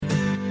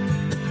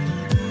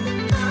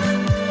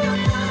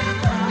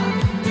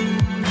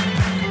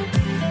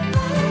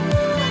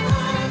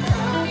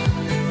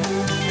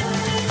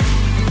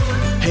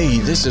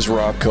this is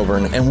Rob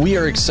Coburn, and we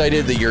are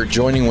excited that you're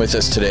joining with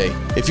us today.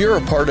 If you're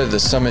a part of the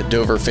Summit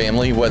Dover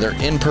family, whether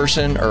in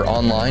person or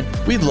online,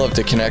 we'd love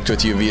to connect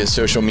with you via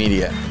social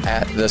media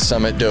at The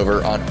Summit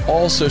Dover on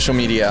all social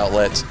media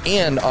outlets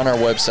and on our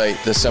website,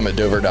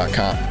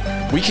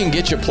 thesummitdover.com. We can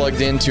get you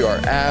plugged into our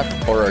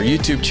app or our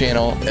YouTube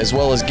channel, as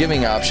well as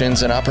giving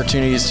options and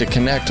opportunities to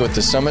connect with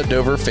the Summit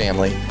Dover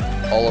family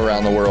all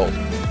around the world.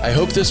 I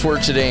hope this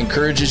word today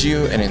encourages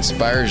you and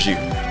inspires you.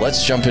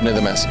 Let's jump into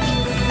the message.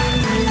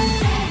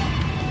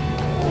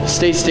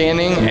 Stay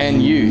standing,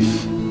 and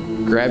youth,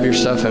 grab your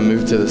stuff and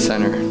move to the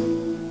center.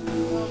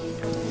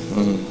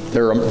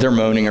 They're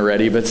moaning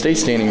already, but stay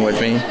standing with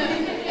me.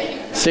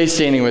 Stay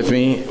standing with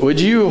me. Would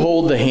you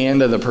hold the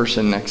hand of the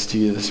person next to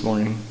you this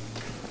morning?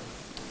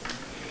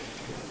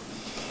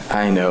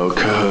 I know,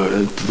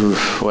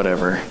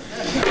 whatever.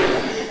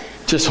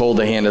 Just hold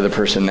the hand of the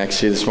person next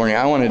to you this morning.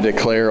 I want to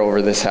declare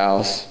over this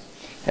house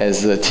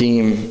as the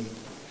team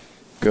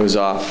goes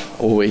off.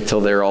 We'll wait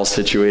till they're all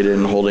situated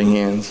and holding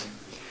hands.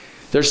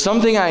 There's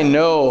something I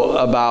know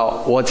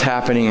about what's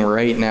happening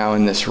right now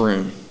in this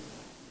room.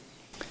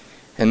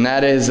 And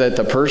that is that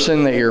the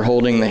person that you're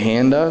holding the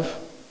hand of,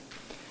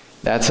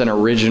 that's an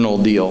original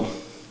deal.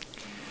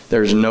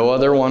 There's no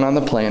other one on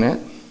the planet.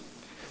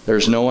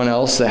 There's no one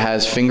else that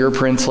has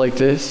fingerprints like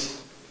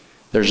this.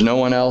 There's no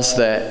one else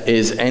that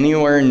is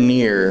anywhere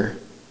near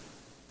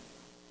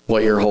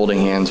what you're holding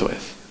hands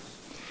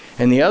with.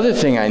 And the other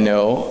thing I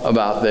know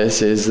about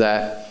this is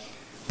that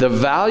the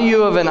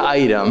value of an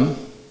item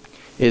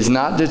is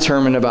not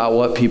determined about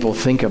what people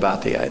think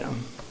about the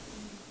item.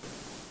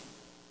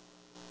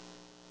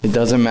 It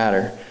doesn't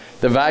matter.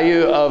 The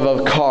value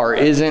of a car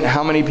isn't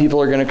how many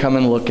people are going to come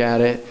and look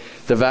at it.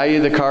 The value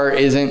of the car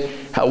isn't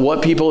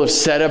what people have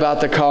said about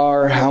the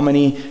car, how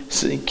many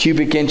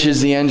cubic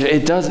inches the engine.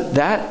 It doesn't.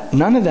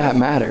 None of that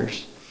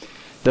matters.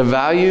 The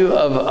value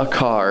of a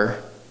car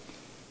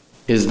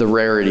is the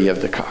rarity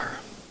of the car.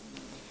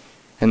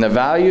 And the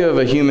value of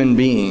a human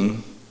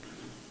being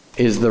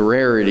is the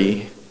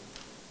rarity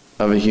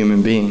of a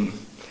human being.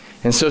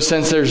 And so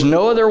since there's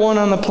no other one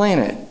on the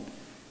planet,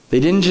 they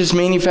didn't just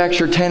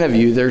manufacture 10 of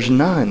you, there's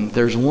none,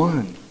 there's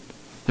one.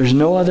 There's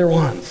no other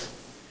ones.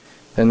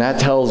 And that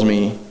tells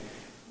me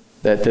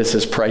that this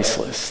is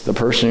priceless. The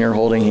person you're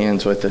holding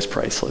hands with is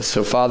priceless.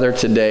 So Father,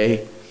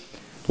 today,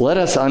 let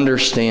us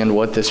understand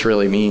what this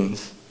really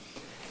means.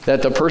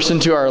 That the person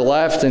to our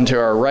left and to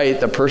our right,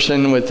 the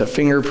person with the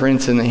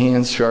fingerprints in the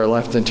hands to our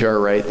left and to our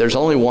right, there's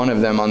only one of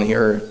them on the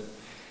earth.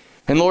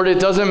 And Lord, it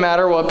doesn't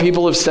matter what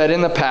people have said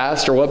in the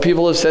past or what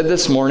people have said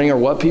this morning or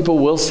what people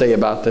will say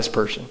about this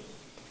person.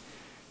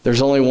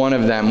 There's only one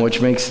of them,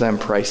 which makes them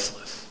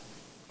priceless.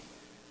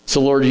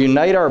 So Lord,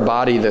 unite our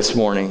body this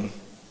morning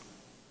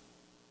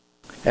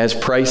as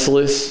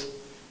priceless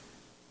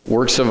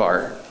works of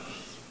art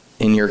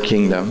in your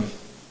kingdom.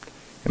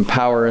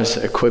 Empower us,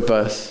 equip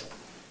us,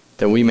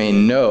 that we may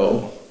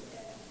know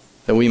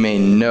the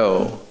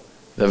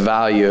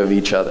value of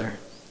each other.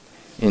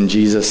 In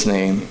Jesus'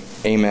 name,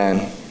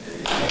 amen.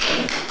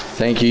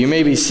 Thank you. You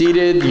may be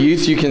seated.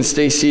 Youth, you can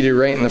stay seated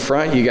right in the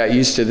front. You got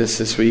used to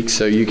this week,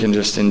 so you can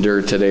just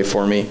endure today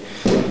for me.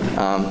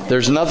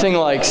 There's nothing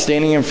like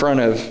standing in front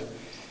of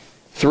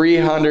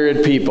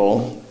 300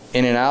 people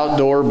in an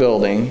outdoor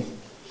building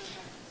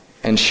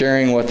and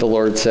sharing what the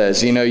Lord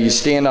says. You know, you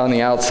stand on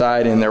the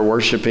outside and they're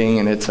worshiping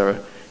and it's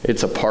a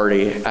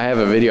party. I have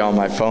a video on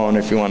my phone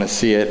if you want to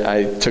see it.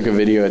 I took a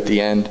video at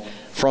the end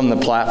from the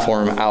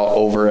platform out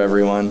over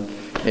everyone.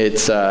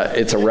 It's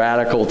a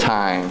radical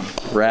time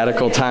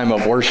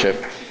of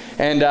worship.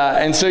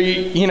 And so,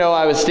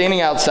 I was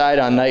standing outside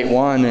on night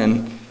one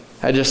and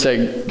I just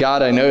said,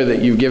 God, I know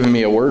that you've given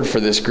me a word for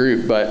this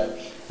group, but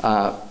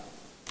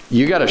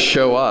you got to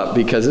show up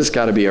because it's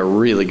got to be a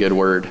really good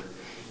word.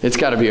 It's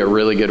got to be a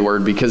really good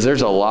word because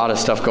there's a lot of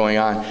stuff going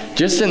on.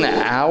 Just in the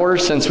hour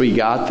since we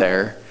got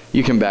there,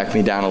 you can back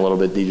me down a little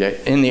bit,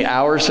 DJ. In the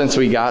hour since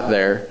we got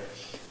there,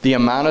 the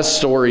amount of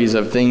stories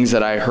of things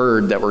that I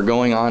heard that were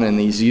going on in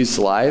these youth's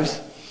lives,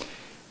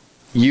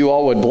 you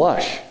all would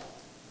blush.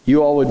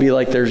 You all would be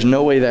like, there's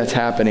no way that's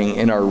happening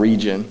in our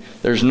region.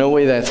 There's no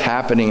way that's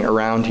happening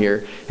around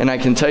here. And I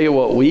can tell you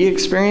what we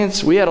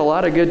experienced. We had a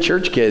lot of good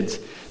church kids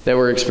that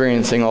were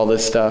experiencing all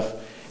this stuff.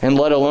 And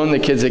let alone the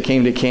kids that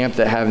came to camp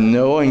that have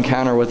no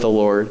encounter with the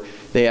Lord.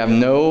 They have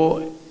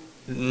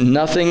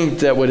nothing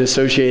that would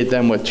associate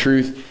them with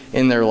truth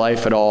in their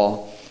life at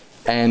all.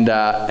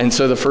 And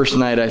so the first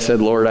night I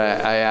said, Lord,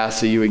 I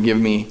asked that you would give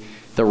me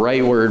the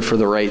right word for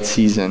the right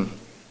season.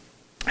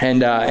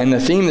 And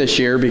the theme this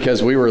year,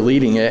 because we were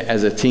leading it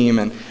as a team,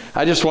 and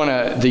I just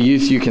want the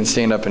youth, you can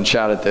stand up and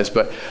shout at this,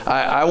 but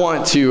I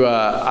want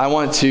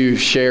to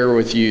share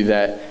with you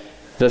that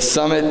the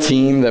Summit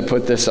team that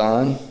put this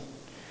on,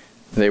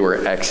 they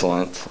were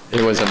excellent.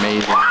 It was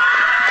amazing.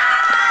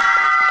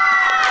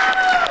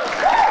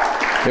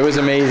 It was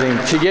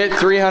amazing. To get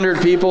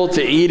 300 people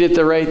to eat at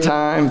the right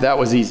time, that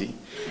was easy.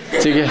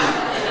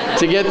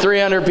 To get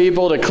 300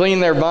 people to clean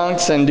their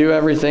bunks and do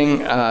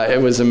everything,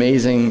 it was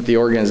amazing, the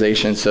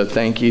organization. So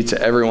thank you to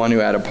everyone who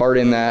had a part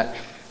in that.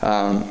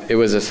 It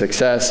was a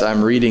success.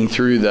 I'm reading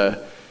through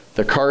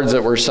the cards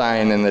that were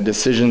signed and the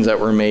decisions that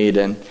were made.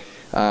 And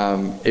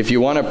if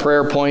you want a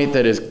prayer point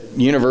that is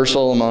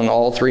universal among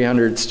all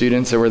 300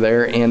 students that were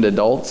there and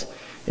adults,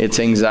 it's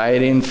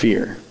anxiety and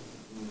fear.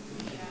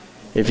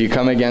 If you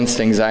come against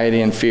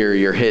anxiety and fear,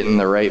 you're hitting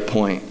the right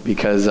point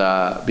because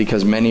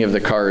many of the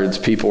cards,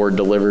 people were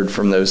delivered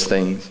from those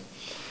things.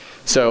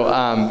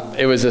 So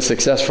it was a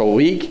successful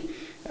week,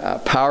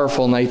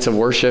 powerful nights of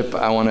worship.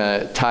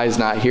 Ty's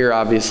not here,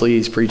 obviously.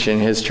 He's preaching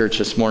in his church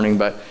this morning,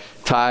 but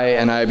Ty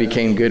and I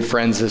became good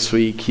friends this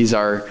week. He's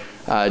our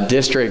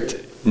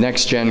district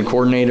Next Gen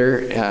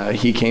coordinator.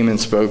 He came and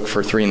spoke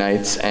for 3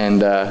 nights,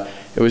 and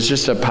it was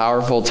just a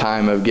powerful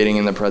time of getting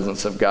in the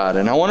presence of God.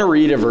 And I want to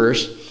read a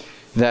verse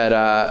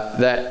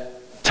that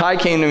Ty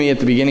came to me at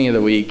the beginning of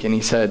the week, and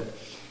he said,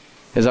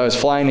 as I was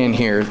flying in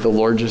here, the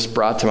Lord just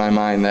brought to my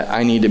mind that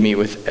I need to meet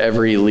with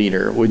every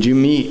leader. Would you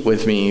meet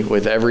with me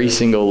with every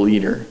single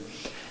leader?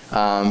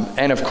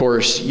 And of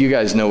course, you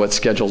guys know what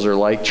schedules are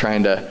like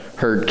trying to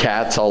herd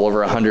cats all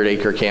over a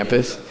 100-acre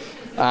campus.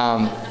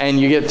 And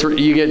you get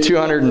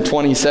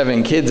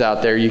 227 kids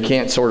out there, you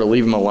can't sort of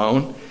leave them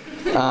alone.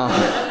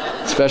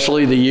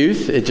 Especially the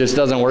youth, it just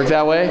doesn't work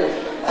that way.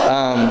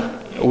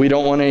 We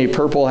don't want any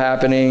purple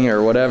happening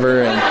or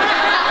whatever,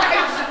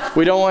 and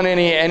we don't want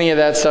any of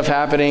that stuff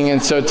happening.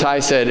 And so Ty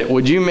said,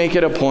 would you make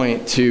it a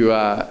point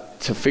to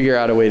figure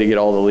out a way to get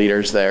all the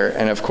leaders there?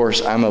 And of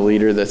course, I'm a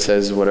leader that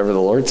says whatever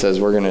the Lord says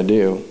we're going to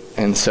do.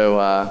 And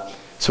so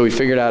we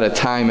figured out a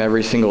time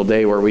every single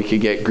day where we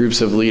could get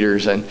groups of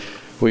leaders, and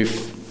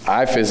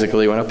I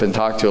physically went up and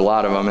talked to a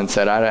lot of them and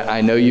said,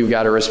 I know you've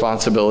got a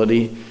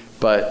responsibility,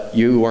 but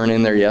you weren't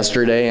in there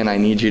yesterday, and I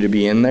need you to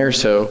be in there.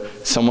 So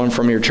someone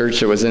from your church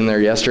that was in there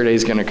yesterday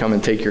is going to come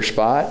and take your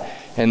spot,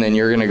 and then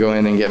you're going to go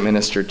in and get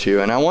ministered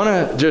to. And I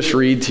want to just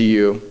read to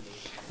you,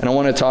 and I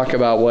want to talk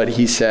about what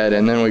he said,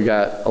 and then we've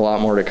got a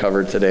lot more to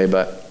cover today.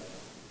 But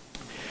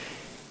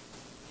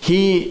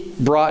he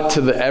brought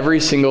to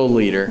every single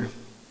leader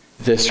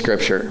this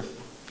scripture,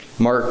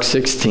 Mark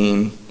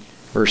 16,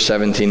 verse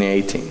 17 and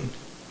 18.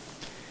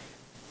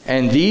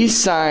 And these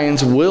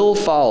signs will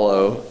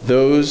follow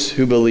those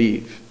who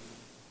believe.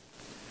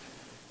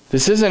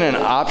 This isn't an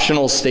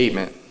optional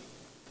statement.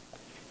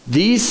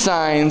 These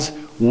signs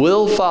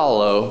will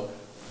follow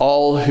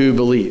all who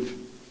believe.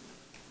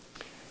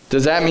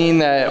 Does that mean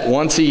that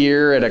once a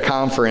year at a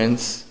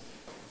conference,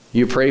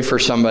 you pray for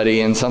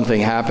somebody and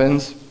something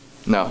happens?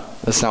 No,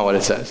 that's not what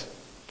it says.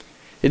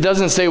 It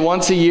doesn't say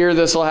once a year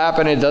this will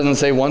happen. It doesn't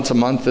say once a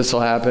month this will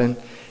happen.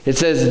 It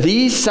says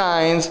these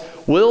signs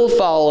will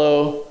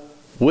follow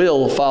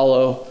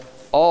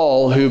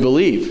all who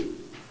believe.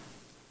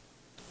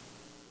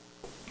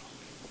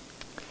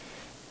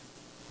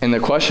 And the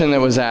question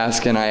that was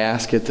asked, and I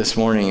ask it this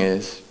morning,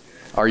 is,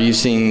 are you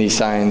seeing these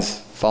signs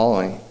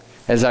following?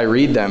 As I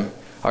read them,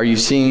 are you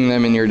seeing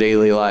them in your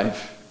daily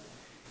life?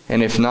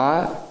 And if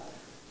not,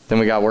 then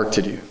we got work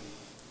to do. It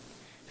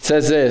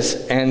says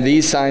this, and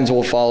these signs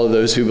will follow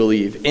those who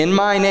believe. In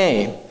my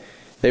name,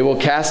 they will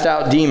cast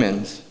out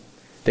demons.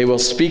 They will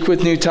speak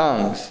with new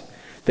tongues.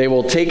 They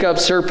will take up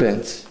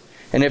serpents.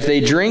 And if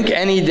they drink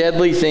any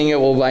deadly thing, it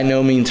will by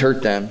no means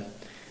hurt them.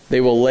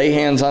 They will lay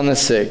hands on the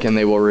sick and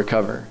they will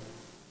recover.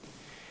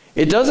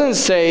 It doesn't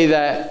say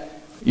that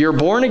you're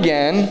born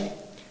again,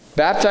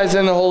 baptized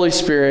in the Holy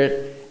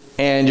Spirit,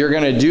 and you're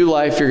going to do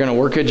life, you're going to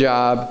work a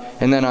job,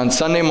 and then on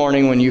Sunday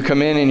morning when you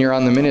come in and you're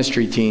on the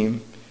ministry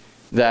team,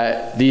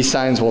 that these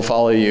signs will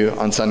follow you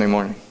on Sunday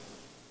morning.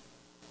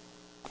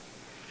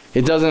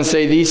 It doesn't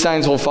say these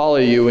signs will follow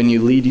you when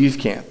you lead youth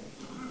camp.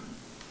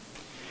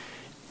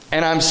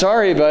 And I'm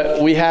sorry,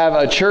 but we have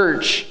a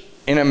church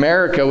in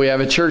America, we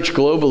have a church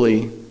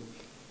globally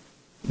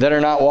that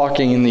are not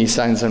walking in these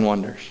signs and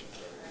wonders.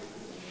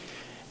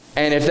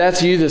 And if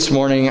that's you this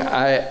morning,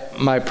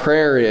 my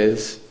prayer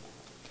is,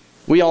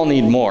 we all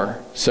need more.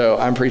 So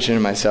I'm preaching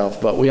to myself,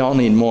 but we all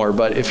need more.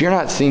 But if you're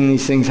not seeing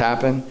these things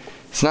happen,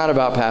 it's not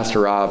about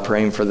Pastor Rob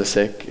praying for the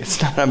sick.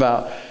 It's not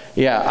about,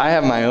 I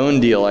have my own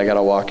deal I got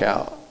to walk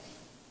out.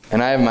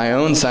 And I have my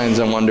own signs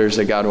and wonders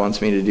that God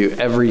wants me to do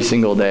every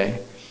single day.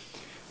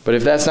 But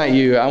if that's not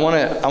you, I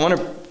want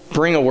to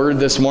bring a word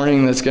this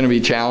morning that's going to be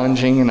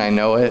challenging, and I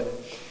know it.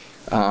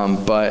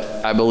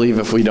 But I believe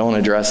if we don't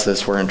address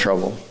this, we're in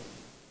trouble.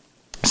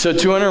 So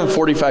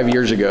 245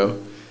 years ago,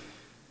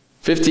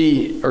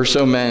 50 or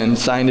so men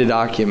signed a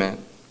document.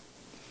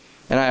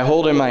 And I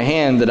hold in my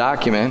hand the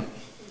document.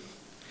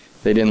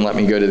 They didn't let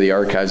me go to the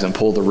archives and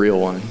pull the real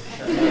one.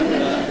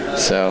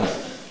 So,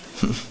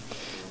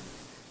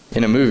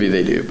 in a movie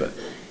they do, but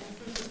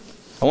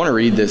I want to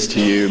read this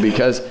to you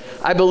because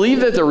I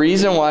believe that the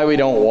reason why we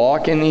don't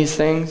walk in these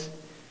things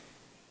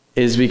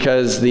is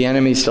because the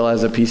enemy still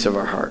has a piece of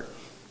our heart.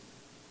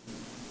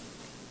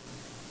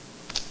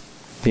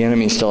 The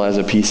enemy still has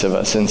a piece of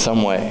us in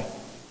some way.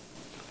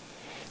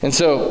 And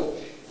so,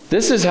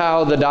 this is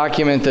how the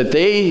document that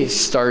they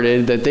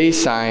started, that they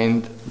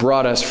signed,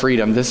 brought us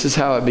freedom. This is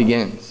how it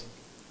begins.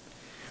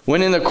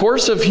 When in the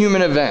course of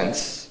human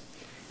events,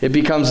 it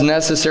becomes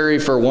necessary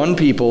for one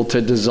people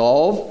to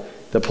dissolve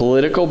the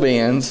political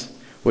bands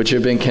which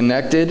have been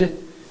connected,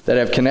 that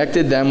have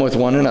connected them with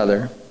one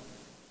another,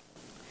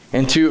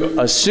 and to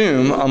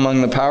assume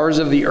among the powers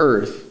of the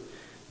earth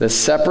the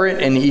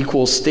separate and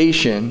equal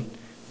station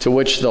to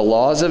which the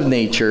laws of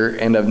nature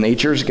and of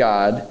nature's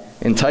God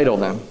entitle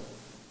them.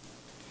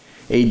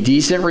 A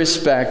decent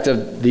respect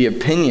of the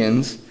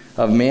opinions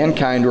of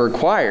mankind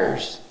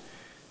requires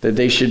that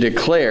they should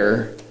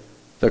declare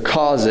the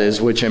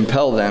causes which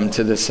impel them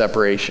to this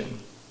separation.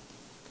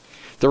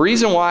 The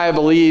reason why I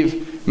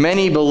believe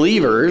many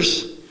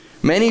believers,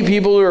 many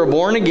people who are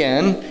born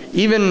again,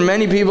 even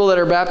many people that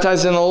are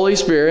baptized in the Holy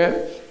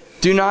Spirit,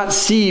 do not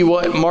see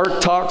what Mark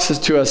talks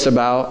to us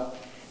about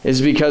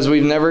is because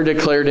we've never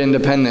declared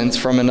independence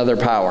from another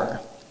power.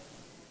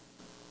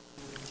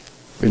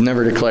 We've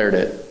never declared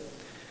it.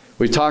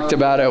 We've talked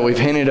about it, we've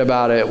hinted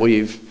about it,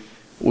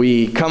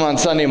 we come on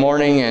Sunday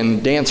morning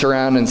and dance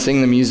around and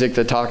sing the music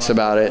that talks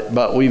about it,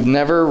 but we've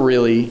never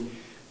really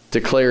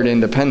declared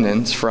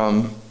independence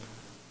from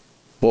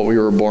what we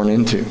were born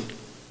into.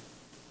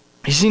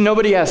 You see,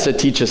 nobody has to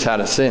teach us how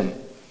to sin.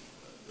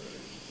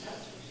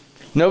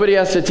 Nobody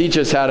has to teach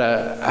us how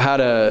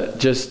to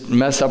just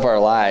mess up our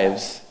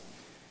lives.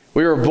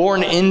 We were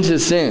born into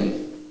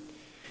sin.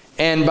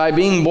 And by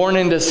being born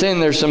into sin,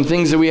 there's some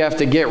things that we have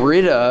to get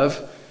rid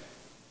of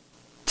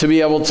to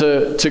be able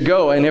to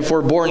go. And if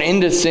we're born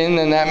into sin,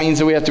 then that means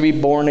that we have to be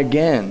born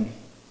again.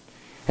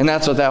 And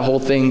that's what that whole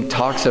thing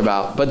talks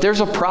about. But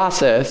there's a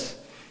process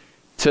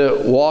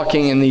to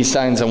walking in these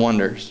signs and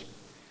wonders.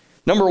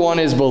 Number one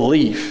is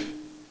belief.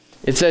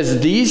 It says,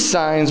 these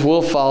signs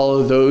will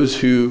follow those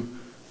who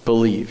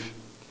believe.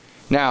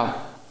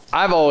 Now,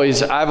 I've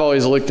always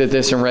looked at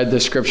this and read the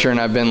scripture and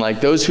I've been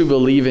like, those who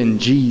believe in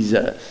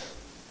Jesus.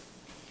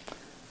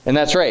 And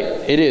that's right.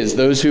 It is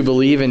those who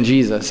believe in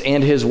Jesus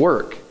and his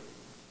work.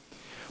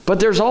 But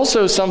there's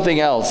also something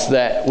else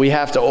that we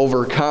have to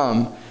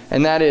overcome,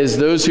 and that is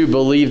those who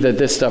believe that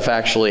this stuff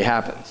actually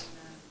happens.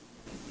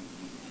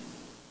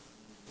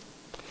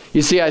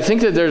 You see, I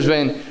think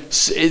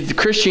that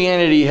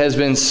Christianity has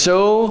been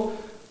so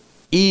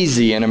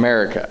easy in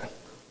America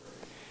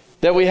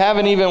that we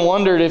haven't even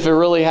wondered if it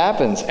really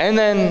happens. And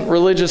then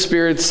religious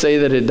spirits say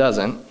that it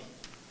doesn't.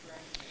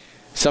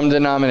 Some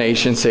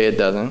denominations say it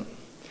doesn't.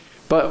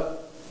 But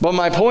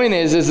my point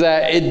is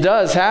that it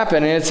does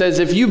happen. And it says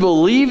if you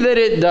believe that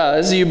it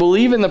does, you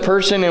believe in the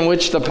person in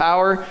which the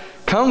power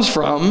comes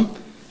from,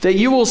 that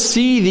you will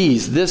see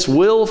these. This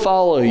will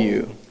follow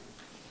you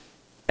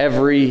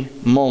every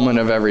moment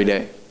of every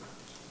day.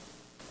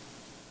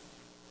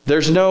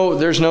 There's no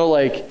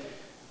like,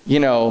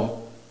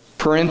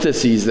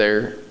 parentheses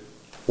there,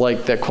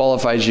 like that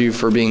qualifies you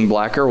for being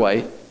black or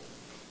white.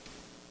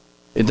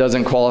 It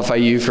doesn't qualify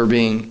you for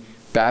being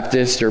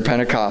Baptist or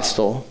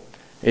Pentecostal.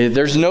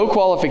 There's no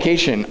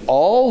qualification.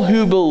 All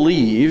who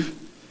believe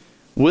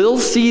will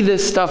see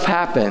this stuff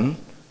happen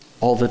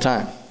all the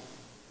time.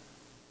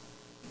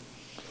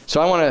 So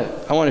I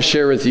want to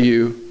share with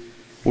you.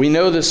 We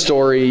know the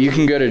story. You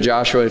can go to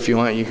Joshua if you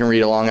want. You can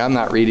read along. I'm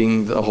not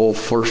reading the whole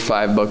first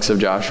 5 books of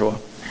Joshua,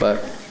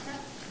 but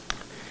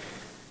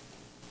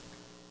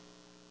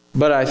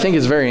I think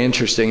it's very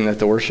interesting that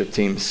the worship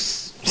team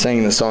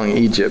sang the song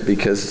Egypt,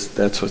 because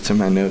that's what's in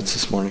my notes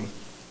this morning.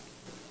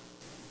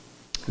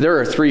 There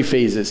are 3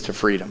 phases to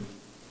freedom.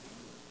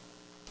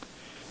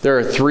 There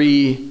are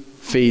 3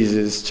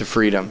 phases to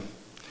freedom.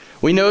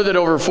 We know that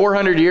over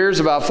 400 years,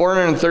 about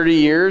 430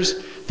 years,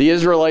 the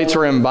Israelites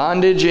were in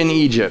bondage in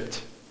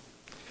Egypt.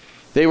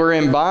 They were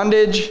in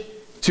bondage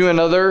to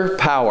another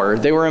power.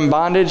 They were in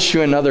bondage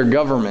to another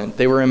government.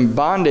 They were in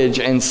bondage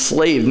and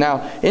enslaved.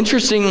 Now,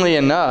 interestingly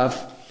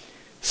enough,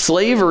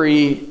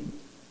 slavery,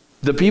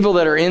 the people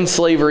that are in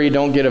slavery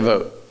don't get a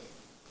vote.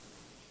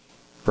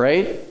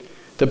 Right?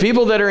 The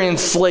people that are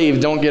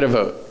enslaved don't get a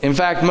vote. In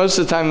fact, most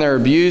of the time they're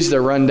abused,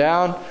 they're run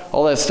down,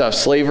 all that stuff.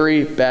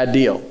 Slavery, bad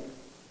deal.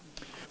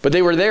 But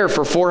they were there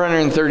for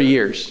 430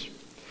 years.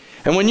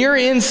 And when you're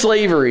in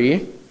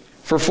slavery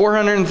for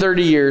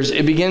 430 years,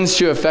 it begins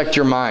to affect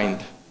your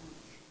mind.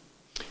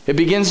 It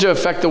begins to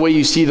affect the way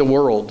you see the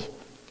world.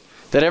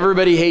 That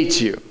everybody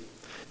hates you.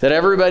 That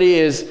everybody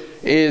is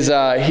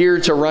here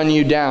to run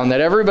you down.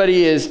 That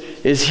everybody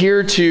is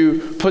here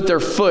to put their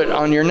foot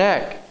on your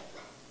neck.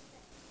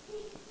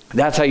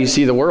 That's how you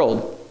see the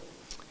world.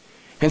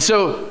 And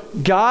so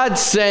God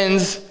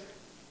sends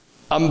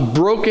a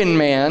broken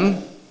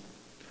man,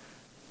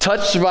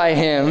 touched by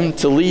him,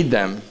 to lead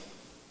them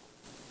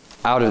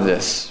out of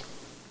this.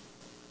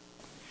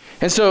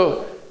 And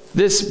so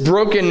this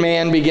broken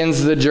man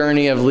begins the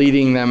journey of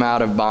leading them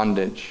out of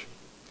bondage.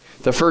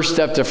 The first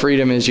step to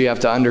freedom is you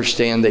have to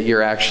understand that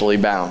you're actually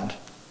bound.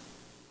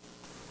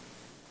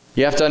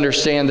 You have to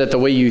understand that the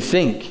way you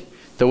think,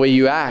 the way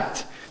you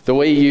act, the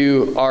way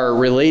you are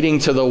relating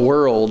to the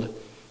world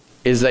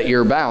is that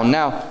you're bound.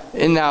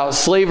 Now,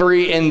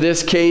 slavery in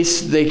this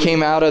case, they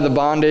came out of the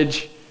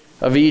bondage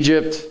of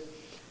Egypt,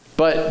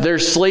 but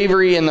there's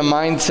slavery in the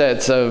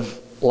mindsets of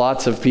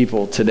lots of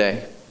people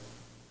today.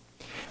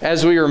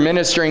 As we were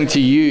ministering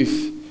to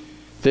youth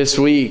this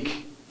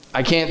week,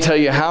 I can't tell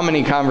you how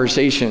many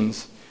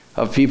conversations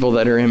of people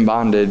that are in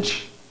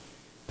bondage,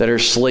 that are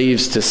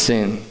slaves to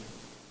sin.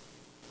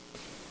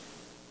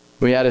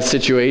 We had a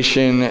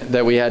situation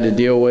that we had to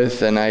deal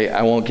with, and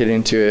I won't get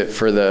into it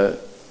for the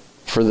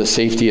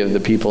safety of the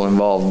people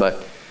involved,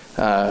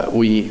 but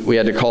we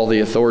had to call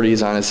the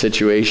authorities on a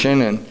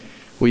situation, and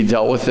we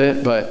dealt with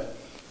it. But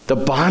the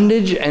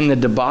bondage and the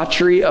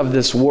debauchery of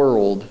this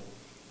world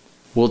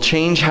will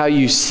change how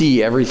you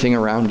see everything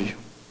around you.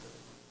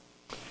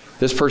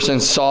 This person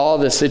saw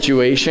the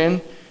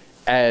situation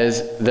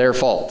as their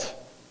fault,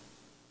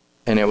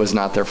 and it was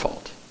not their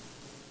fault.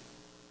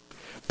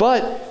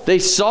 But they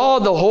saw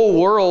the whole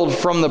world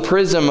from the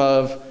prism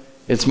of,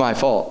 it's my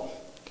fault.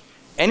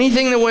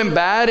 Anything that went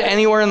bad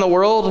anywhere in the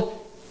world,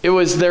 it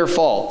was their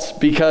fault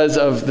because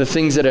of the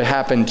things that had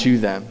happened to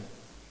them.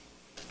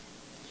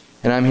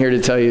 And I'm here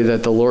to tell you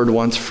that the Lord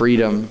wants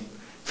freedom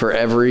for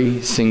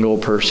every single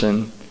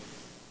person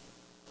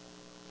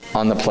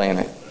on the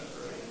planet.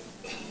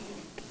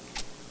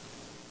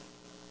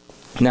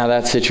 Now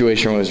that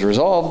situation was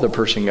resolved. The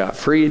person got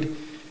freed.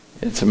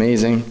 It's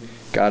amazing.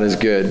 God is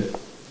good.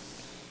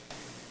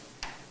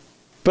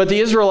 But the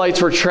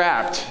Israelites were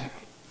trapped.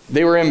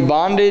 They were in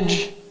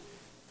bondage,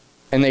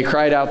 and they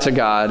cried out to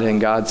God, and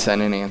God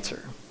sent an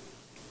answer.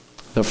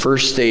 The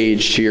first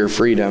stage to your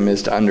freedom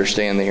is to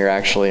understand that you're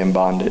actually in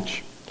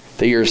bondage,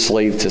 that you're a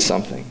slave to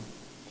something.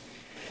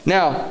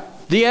 Now,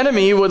 the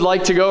enemy would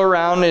like to go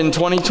around in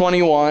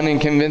 2021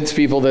 and convince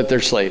people that they're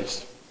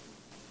slaves.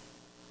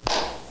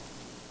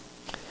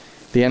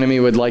 The enemy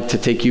would like to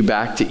take you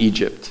back to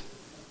Egypt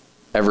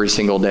every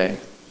single day.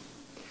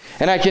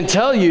 And I can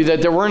tell you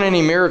that there weren't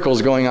any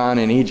miracles going on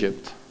in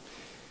Egypt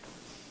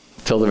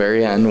till the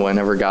very end,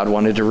 whenever God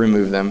wanted to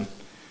remove them.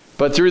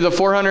 But through the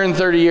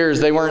 430 years,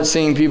 they weren't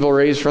seeing people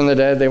raised from the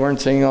dead. They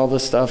weren't seeing all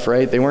this stuff,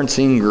 right? They weren't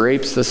seeing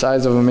grapes the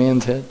size of a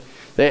man's head.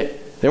 They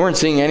weren't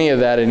seeing any of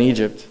that in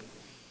Egypt.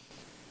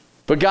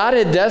 But God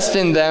had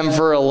destined them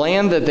for a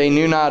land that they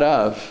knew not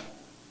of.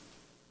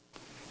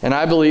 And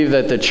I believe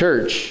that the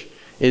church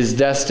is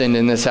destined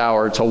in this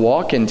hour to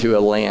walk into a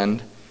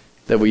land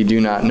that we do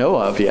not know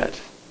of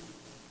yet.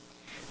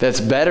 That's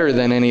better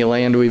than any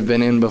land we've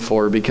been in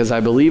before, because I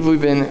believe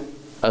we've been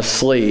a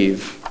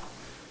slave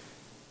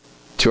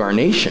to our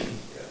nation.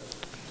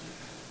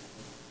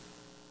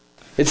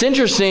 It's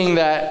interesting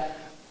that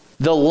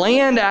the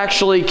land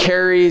actually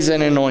carries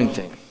an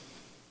anointing.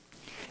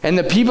 And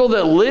the people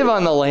that live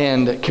on the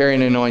land carry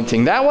an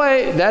anointing.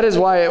 That is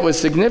why it was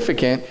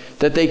significant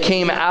that they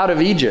came out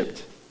of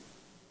Egypt.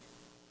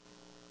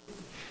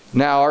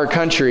 Now, our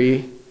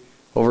country,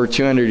 over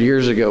 200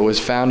 years ago, was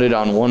founded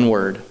on one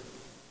word.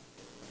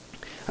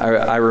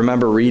 I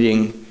remember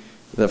reading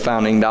the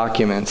founding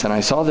documents, and I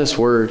saw this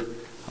word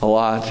a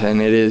lot,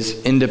 and it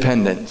is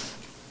independence.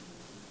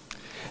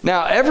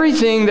 Now,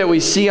 everything that we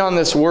see on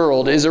this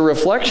world is a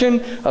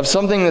reflection of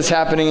something that's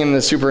happening in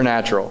the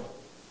supernatural.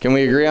 Can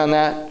we agree on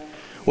that?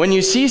 When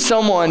you see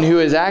someone who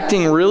is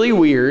acting really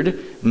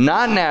weird,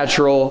 not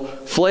natural,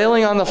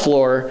 flailing on the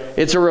floor,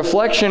 it's a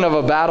reflection of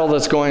a battle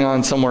that's going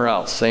on somewhere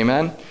else.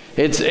 Amen?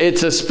 It's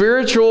a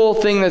spiritual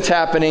thing that's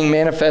happening,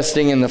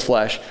 manifesting in the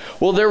flesh.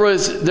 Well, there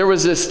was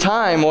this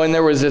time when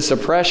there was this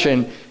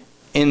oppression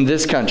in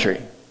this country.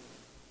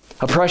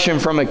 Oppression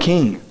from a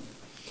king.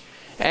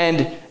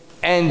 And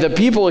the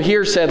people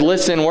here said,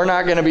 listen, we're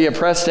not going to be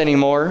oppressed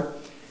anymore.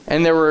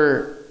 And there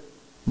were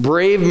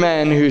brave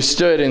men who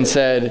stood and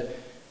said,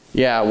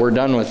 yeah, we're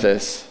done with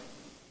this.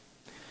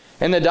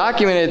 In the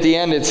document at the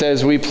end, it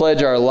says, we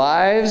pledge our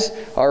lives,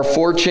 our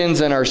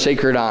fortunes, and our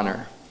sacred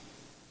honor.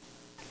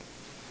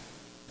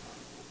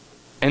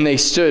 And they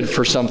stood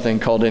for something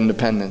called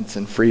independence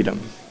and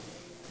freedom.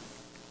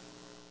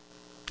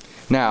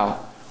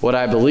 Now, what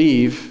I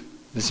believe,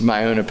 this is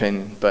my own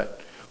opinion,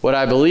 but what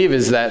I believe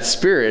is that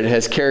spirit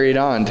has carried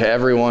on to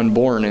everyone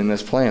born in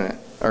this planet,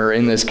 or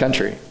in this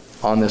country,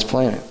 on this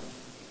planet.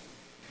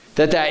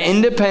 That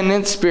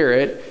independent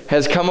spirit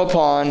has come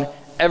upon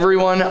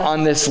everyone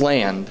on this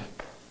land.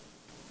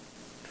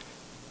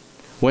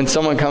 When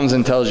someone comes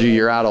and tells you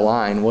you're out of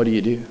line, what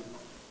do?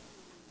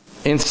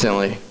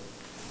 Instantly.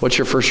 What's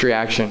your first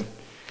reaction?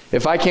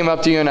 If I came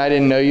up to you and I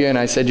didn't know you and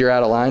I said you're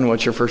out of line,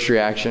 what's your first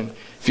reaction?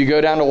 If you go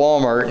down to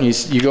Walmart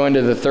and you go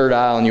into the third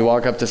aisle and you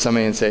walk up to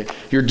somebody and say,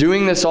 you're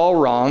doing this all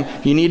wrong,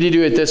 you need to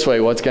do it this way,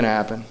 what's going to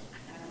happen?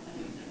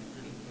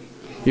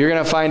 You're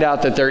going to find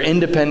out that they're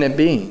independent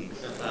beings.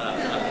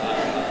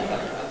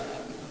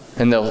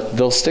 And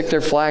they'll stick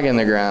their flag in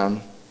the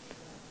ground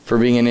for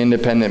being an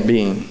independent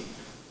being.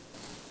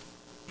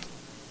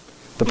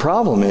 The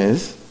problem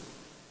is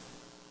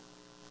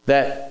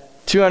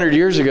that 200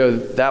 years ago,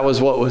 that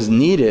was what was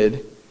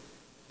needed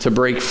to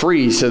break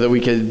free so that we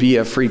could be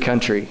a free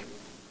country.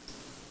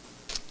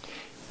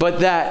 But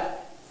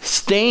that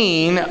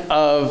stain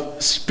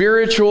of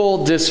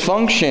spiritual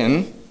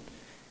dysfunction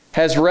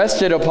has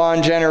rested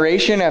upon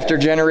generation after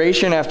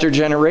generation after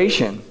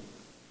generation.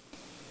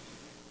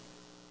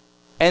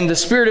 And the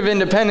spirit of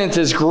independence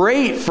is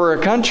great for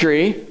a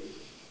country,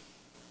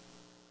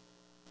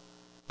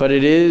 but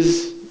it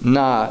is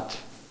not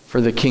for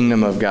the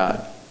kingdom of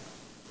God.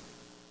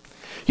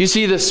 You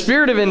see, the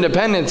spirit of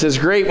independence is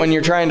great when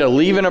you're trying to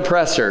leave an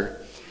oppressor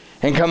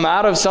and come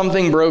out of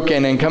something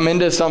broken and come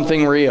into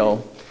something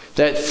real.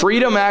 That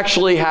freedom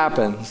actually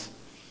happens.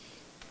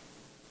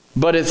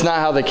 But it's not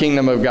how the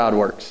kingdom of God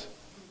works.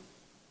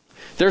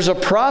 There's a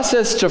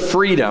process to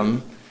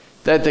freedom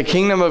that the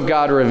kingdom of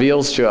God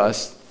reveals to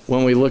us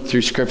when we look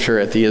through Scripture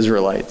at the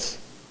Israelites.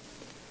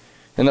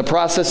 And the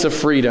process of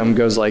freedom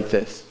goes like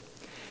this.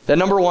 That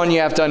number one,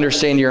 you have to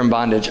understand you're in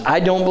bondage. I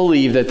don't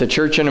believe that the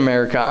church in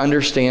America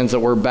understands that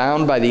we're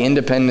bound by the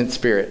independent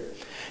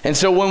spirit. And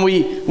so when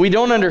we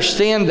don't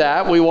understand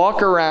that, we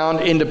walk around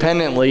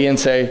independently and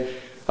say,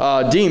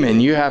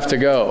 demon, you have to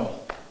go.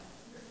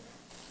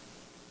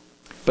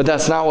 But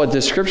that's not what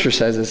this scripture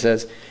says. It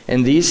says,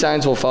 and these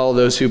signs will follow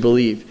those who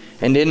believe.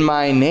 And in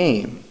my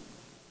name,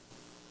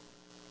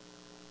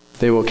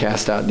 they will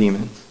cast out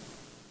demons.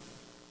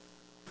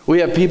 We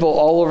have people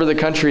all over the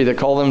country that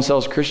call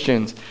themselves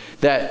Christians,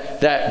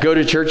 that go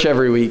to church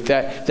every week,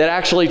 that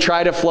actually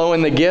try to flow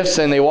in the gifts,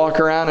 and they walk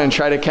around and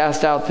try to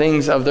cast out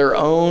things of their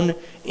own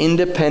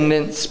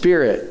independent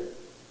spirit.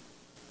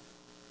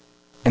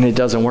 And it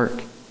doesn't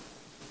work.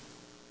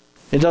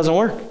 It doesn't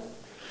work.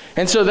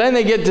 And so then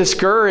they get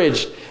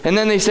discouraged, and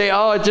then they say,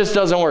 oh, it just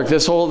doesn't work.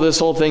 This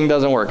whole thing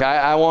doesn't work.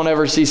 I won't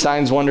ever see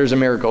signs, wonders, and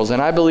miracles.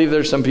 And I believe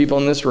there's some people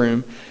in this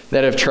room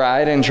that have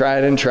tried and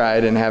tried and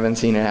tried and haven't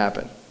seen it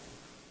happen.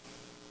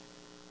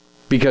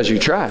 Because you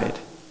tried.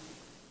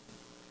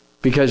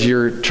 Because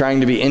you're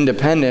trying to be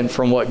independent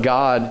from what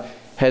God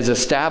has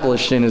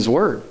established in His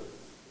Word.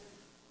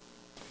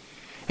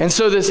 And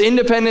so this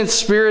independent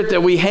spirit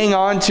that we hang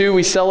on to,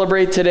 we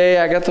celebrate today.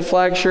 I got the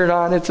flag shirt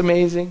on. It's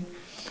amazing.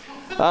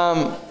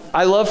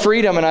 I love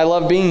freedom and I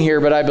love being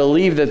here, but I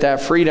believe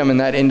that freedom and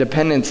that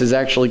independence is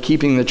actually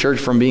keeping the church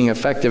from being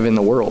effective in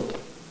the world.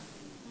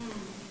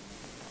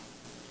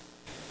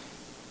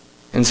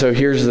 And so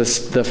here's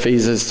the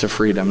phases to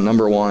freedom.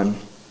 Number one,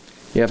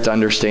 you have to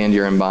understand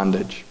you're in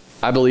bondage.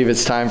 I believe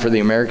it's time for the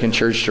American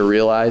church to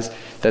realize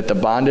that the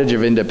bondage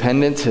of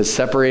independence has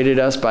separated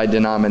us by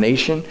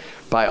denomination,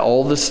 by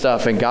all the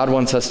stuff, and God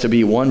wants us to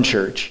be one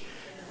church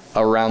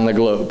around the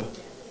globe.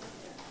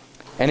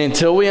 And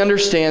until we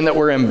understand that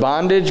we're in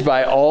bondage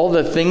by all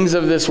the things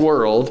of this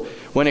world,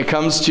 when it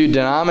comes to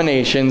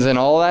denominations and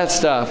all that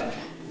stuff,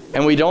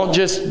 and we don't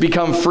just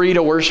become free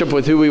to worship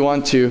with who we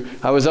want to.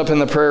 I was up in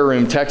the prayer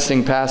room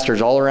texting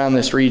pastors all around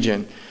this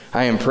region.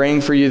 I am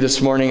praying for you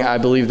this morning. I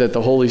believe that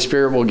the Holy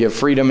Spirit will give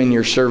freedom in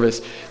your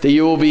service, that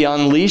you will be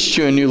unleashed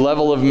to a new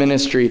level of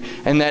ministry,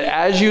 and that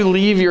as you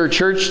leave your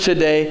church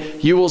today,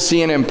 you will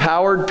see an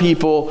empowered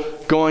people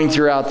going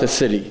throughout the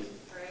city.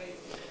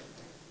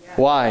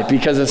 Why?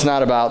 Because it's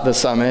not about the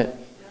summit.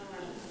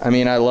 I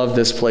mean, I love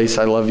this place.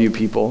 I love you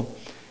people.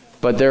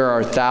 But there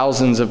are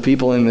thousands of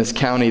people in this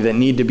county that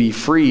need to be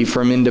free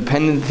from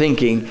independent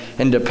thinking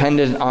and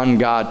dependent on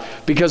God.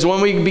 Because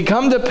when we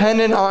become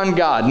dependent on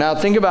God, now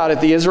think about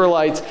it, the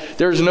Israelites,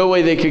 there's no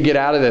way they could get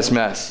out of this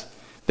mess.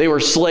 They were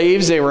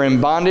slaves, they were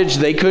in bondage,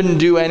 they couldn't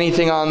do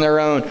anything on their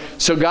own.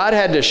 So God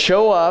had to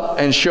show up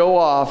and show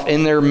off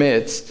in their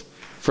midst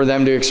for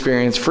them to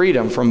experience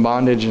freedom from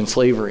bondage and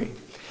slavery.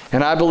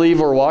 And I believe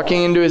we're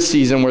walking into a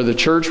season where the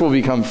church will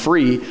become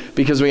free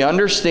because we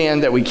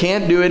understand that we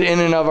can't do it in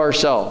and of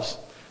ourselves.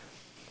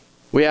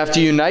 We have to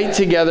unite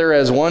together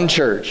as one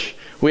church.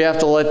 We have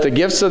to let the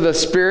gifts of the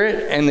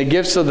Spirit and the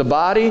gifts of the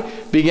body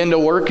begin to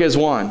work as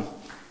one.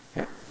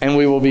 And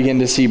we will begin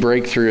to see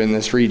breakthrough in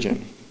this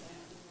region.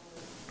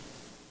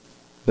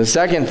 The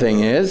second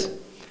thing is,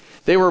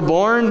 they were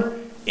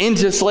born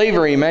into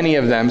slavery, many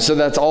of them, so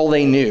that's all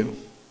they knew.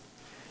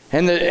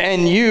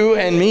 And you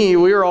and me,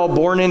 we were all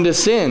born into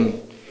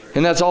sin.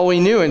 And that's all we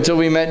knew until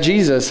we met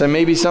Jesus. And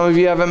maybe some of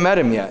you haven't met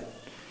Him yet.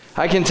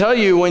 I can tell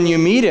you, when you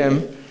meet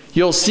Him,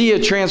 you'll see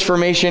a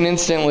transformation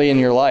instantly in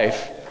your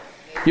life.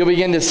 You'll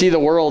begin to see the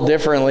world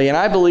differently. And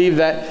I believe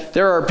that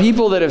there are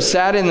people that have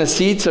sat in the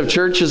seats of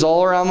churches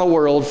all around the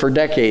world for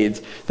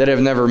decades that have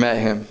never met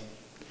Him.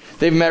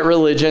 They've met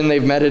religion,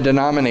 they've met a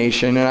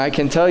denomination. And I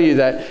can tell you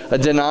that a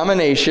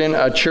denomination,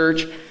 a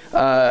church,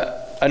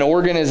 an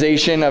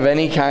organization of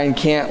any kind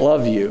can't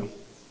love you.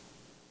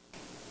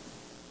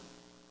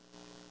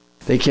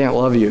 They can't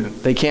love you.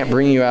 They can't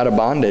bring you out of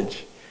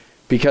bondage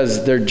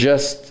because they're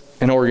just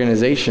an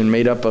organization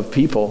made up of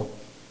people.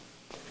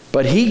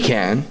 But He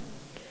can.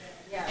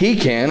 He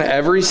can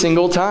every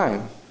single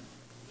time.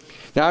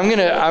 Now I'm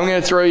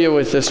gonna throw you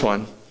with this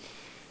one.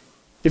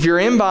 If you're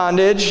in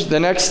bondage,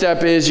 the next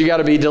step is you got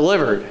to be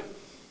delivered.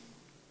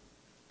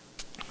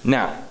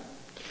 Now,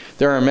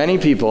 there are many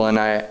people,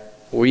 and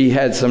we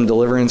had some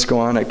deliverance go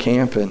on at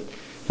camp, and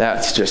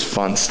that's just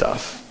fun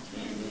stuff.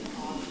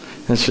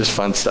 That's just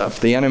fun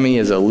stuff. The enemy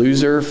is a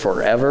loser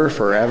forever,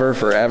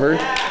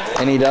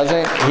 and he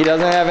doesn't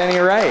have any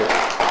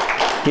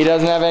right. He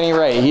doesn't have any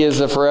right. He is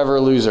a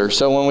forever loser.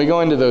 So when we go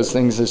into those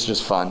things, it's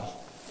just fun.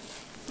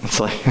 It's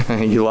like,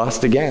 you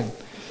lost again.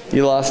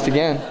 You lost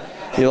again.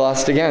 You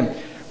lost again.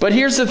 But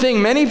here's the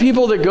thing. Many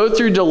people that go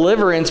through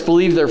deliverance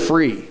believe they're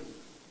free.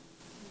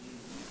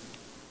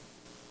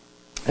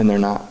 And they're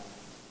not.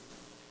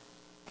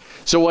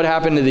 So what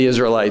happened to the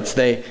Israelites?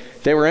 They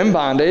were in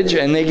bondage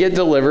and they get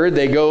delivered.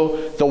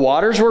 The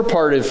waters were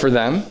parted for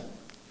them.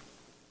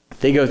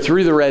 They go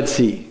through the Red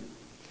Sea.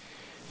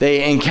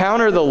 They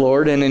encounter the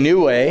Lord in a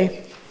new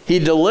way. He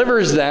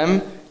delivers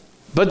them,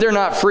 but they're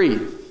not free.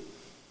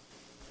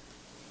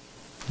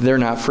 They're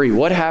not free.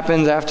 What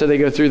happens after they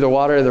go through the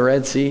water of the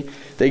Red Sea?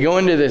 They go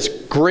into this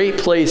great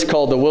place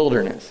called the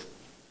wilderness.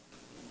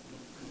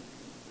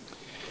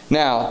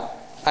 Now,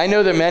 I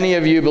know that many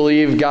of you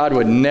believe God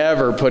would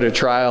never put a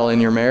trial in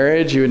your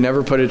marriage. He would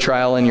never put a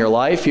trial in your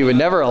life. He would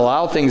never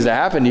allow things to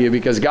happen to you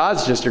because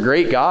God's just a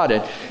great God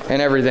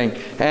and everything.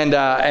 And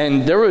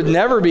there would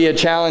never be a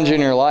challenge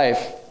in your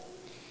life.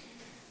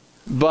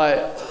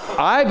 But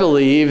I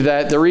believe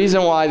that the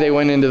reason why they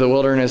went into the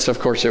wilderness, of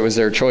course, it was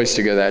their choice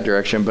to go that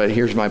direction. But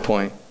here's my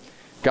point.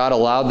 God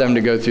allowed them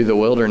to go through the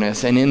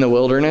wilderness. And in the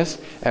wilderness,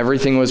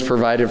 everything was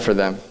provided for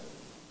them.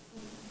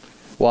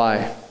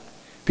 Why?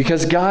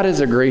 Because God is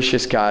a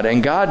gracious God,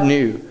 and God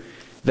knew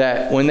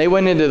that when they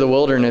went into the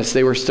wilderness,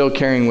 they were still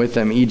carrying with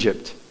them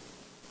Egypt.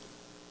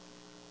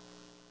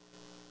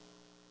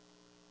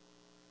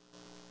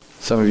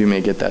 Some of you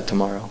may get that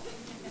tomorrow.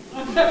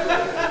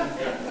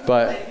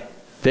 But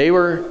they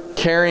were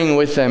carrying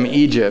with them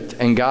Egypt,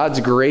 and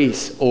God's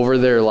grace over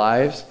their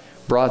lives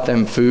brought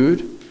them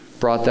food,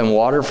 brought them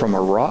water from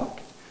a rock,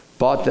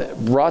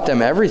 brought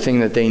them everything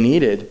that they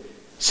needed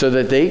so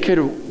that they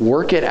could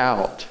work it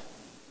out.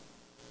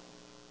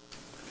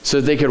 So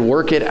that they could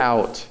work it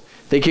out.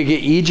 They could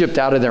get Egypt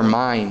out of their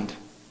mind.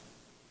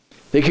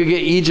 They could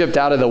get Egypt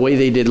out of the way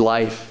they did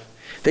life.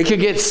 They could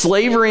get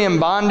slavery and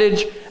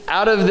bondage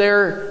out of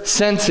their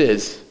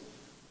senses.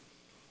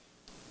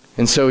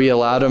 And so he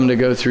allowed them to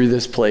go through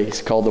this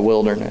place called the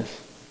wilderness.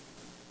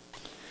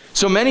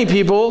 So many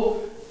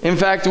people, in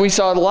fact, we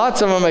saw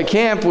lots of them at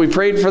camp. We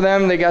prayed for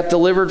them. They got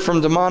delivered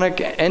from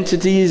demonic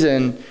entities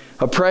and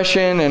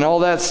oppression and all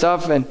that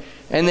stuff. And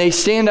they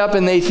stand up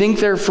and they think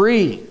they're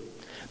free.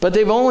 But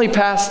they've only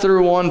passed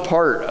through one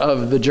part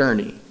of the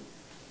journey.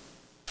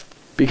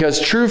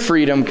 Because true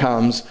freedom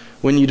comes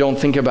when you don't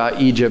think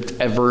about Egypt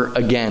ever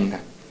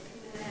again.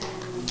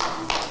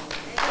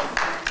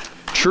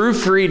 True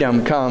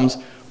freedom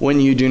comes when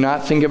you do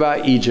not think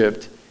about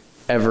Egypt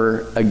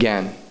ever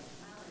again.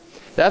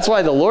 That's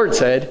why the Lord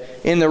said,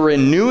 in the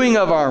renewing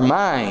of our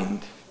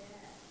mind,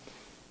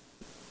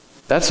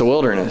 that's the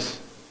wilderness.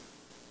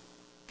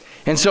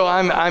 And so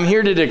I'm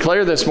here to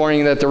declare this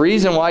morning that the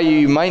reason why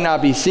you might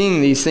not be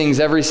seeing these things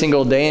every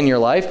single day in your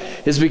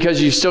life is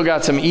because you've still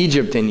got some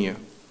Egypt in you.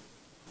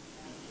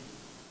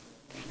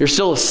 You're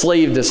still a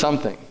slave to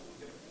something.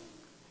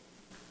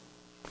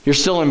 You're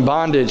still in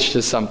bondage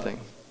to something.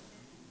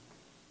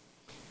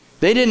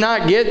 They did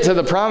not get to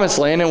the promised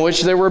land in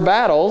which there were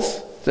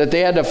battles that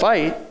they had to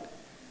fight,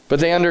 but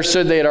they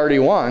understood they had already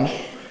won.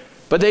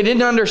 But they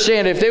didn't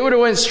understand if they would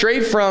have went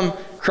straight from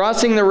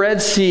crossing the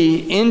Red Sea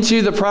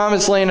into the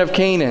promised land of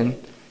Canaan,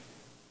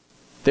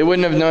 they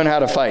wouldn't have known how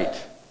to fight.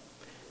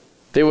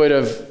 They would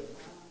have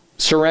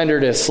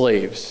surrendered as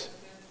slaves.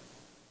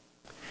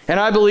 And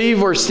I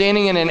believe we're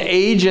standing in an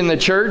age in the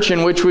church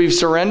in which we've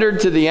surrendered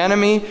to the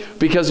enemy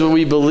because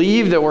we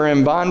believe that we're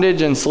in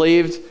bondage,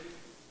 enslaved,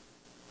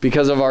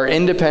 because of our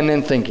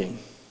independent thinking.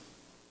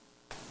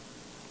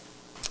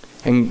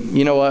 And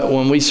you know what?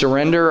 When we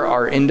surrender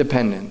our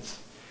independence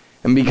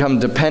and become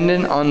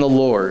dependent on the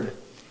Lord,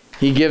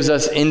 He gives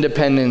us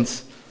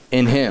independence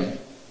in Him.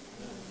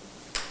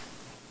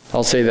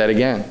 I'll say that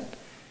again.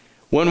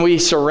 When we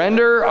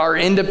surrender our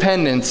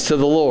independence to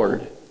the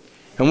Lord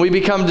and we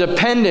become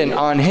dependent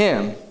on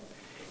Him,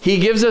 He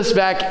gives us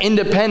back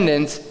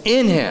independence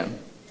in Him.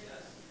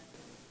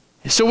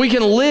 So we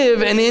can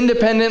live an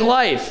independent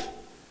life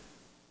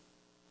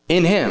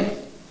in Him.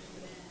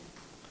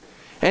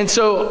 And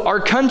so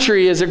our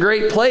country is a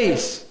great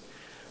place.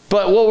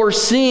 But what we're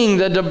seeing,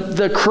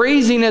 the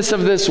craziness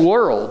of this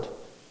world,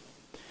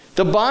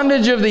 the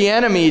bondage of the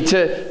enemy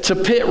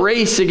to pit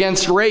race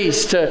against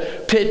race,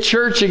 to pit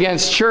church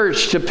against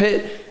church, to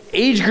pit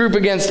age group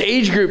against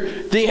age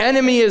group. The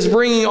enemy is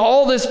bringing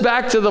all this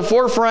back to the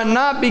forefront,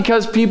 not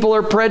because people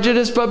are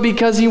prejudiced, but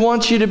because he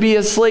wants you to be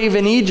a slave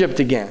in Egypt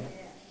again.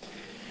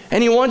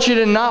 And he wants you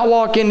to not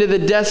walk into the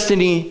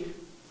destiny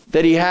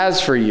that he has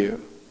for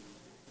you.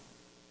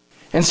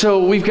 And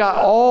so we've got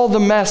all the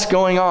mess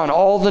going on,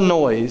 all the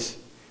noise.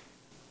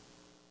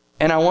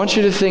 And I want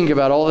you to think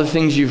about all the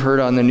things you've heard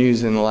on the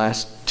news in the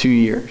last 2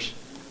 years.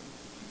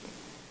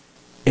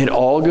 It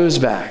all goes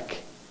back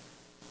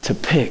to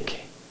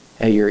pick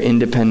at your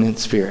independent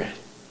spirit.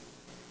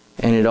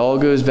 And it all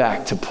goes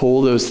back to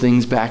pull those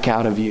things back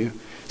out of you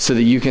so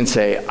that you can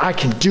say, I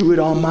can do it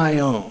on my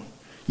own.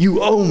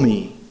 You owe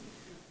me.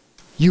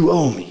 You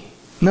owe me.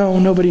 No,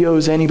 nobody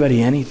owes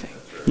anybody anything.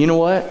 You know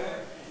what?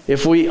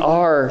 If we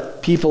are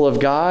people of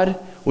God,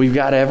 we've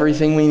got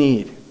everything we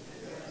need.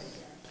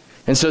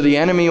 And so the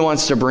enemy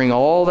wants to bring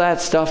all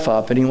that stuff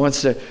up, and he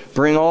wants to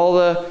bring all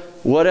the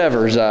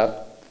whatevers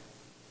up,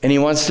 and he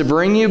wants to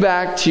bring you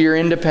back to your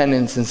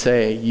independence and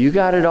say, you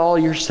got it all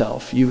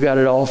yourself. You've got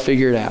it all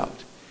figured out.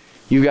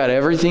 You've got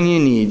everything you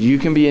need. You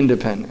can be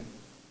independent.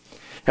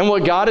 And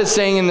what God is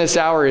saying in this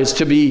hour is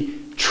to be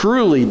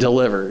truly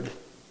delivered,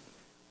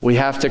 we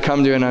have to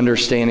come to an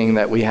understanding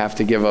that we have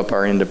to give up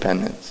our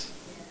independence.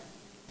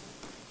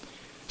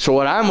 So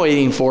what I'm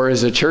waiting for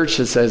is a church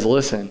that says,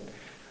 listen,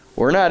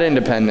 we're not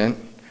independent.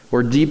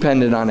 We're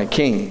dependent on a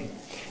king.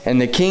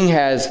 And the king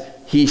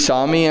he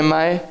saw me in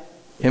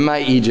my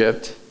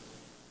Egypt.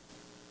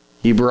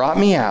 He brought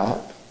me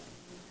out.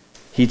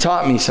 He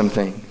taught me some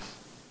things.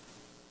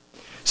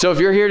 So if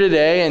you're here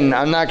today, and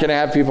I'm not going to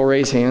have people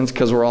raise hands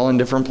because we're all in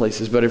different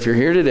places, but if you're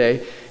here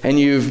today and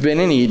you've been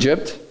in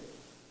Egypt,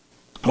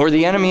 or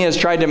the enemy has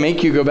tried to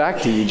make you go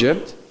back to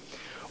Egypt,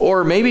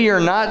 or maybe you're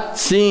not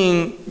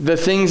seeing the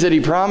things that he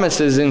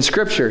promises in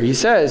Scripture. He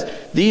says,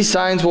 these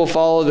signs will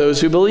follow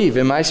those who believe.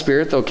 In my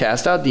spirit, they'll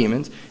cast out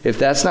demons. If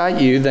that's not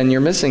you, then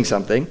you're missing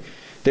something.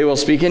 They will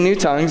speak in new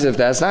tongues. If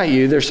that's not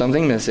you, there's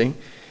something missing.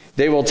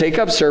 They will take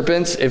up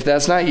serpents. If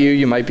that's not you,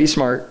 you might be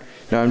smart.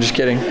 No, I'm just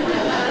kidding.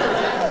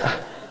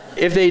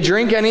 If they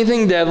drink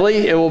anything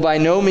deadly, it will by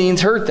no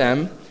means hurt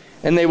them.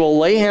 And they will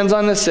lay hands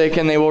on the sick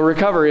and they will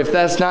recover. If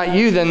that's not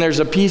you, then there's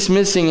a piece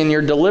missing in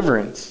your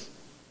deliverance,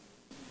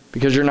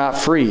 because you're not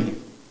free.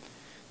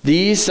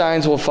 These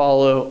signs will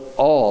follow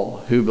all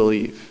who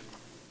believe.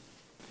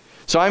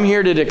 So I'm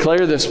here to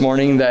declare this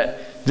morning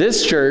that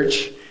this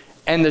church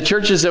and the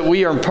churches that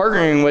we are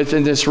partnering with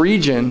in this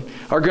region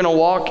are going to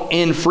walk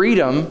in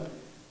freedom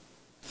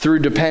through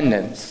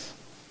dependence.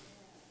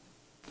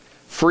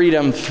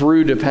 Freedom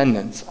through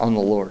dependence on the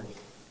Lord.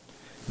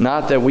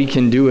 Not that we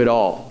can do it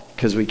all,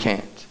 because we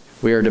can't.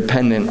 We are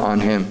dependent on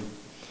Him.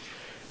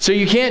 So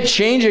you can't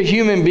change a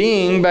human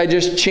being by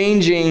just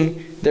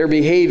changing their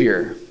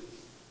behavior.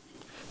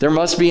 There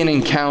must be an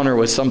encounter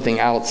with something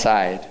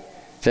outside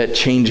that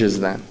changes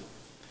them.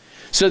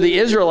 So the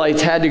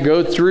Israelites had to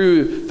go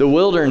through the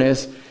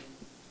wilderness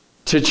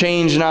to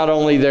change not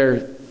only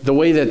the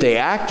way that they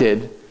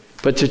acted,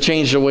 but to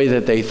change the way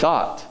that they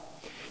thought.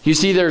 You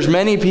see, there's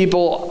many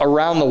people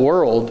around the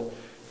world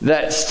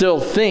that still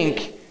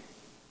think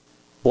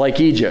like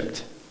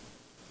Egypt.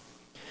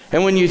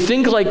 And when you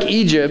think like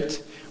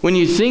Egypt, when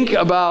you think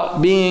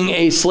about being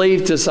a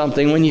slave to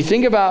something, when you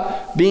think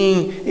about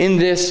being in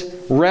this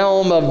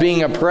realm of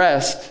being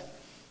oppressed,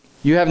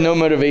 you have no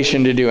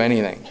motivation to do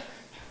anything.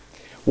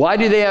 Why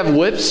do they have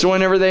whips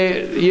whenever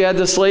you had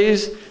the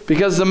slaves?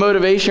 Because the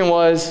motivation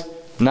was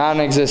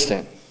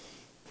non-existent.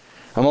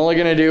 I'm only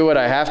going to do what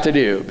I have to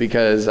do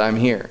because I'm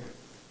here.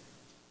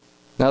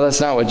 Now,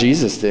 that's not what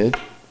Jesus did.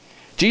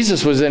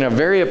 Jesus was in a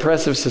very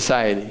oppressive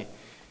society.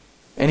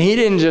 And he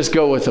didn't just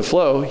go with the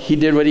flow. He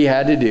did what he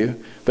had to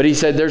do. But he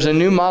said, there's a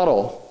new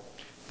model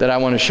that I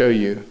want to show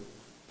you.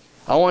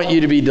 I want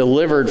you to be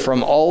delivered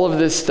from all of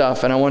this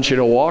stuff, and I want you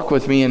to walk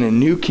with me in a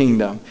new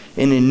kingdom,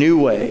 in a new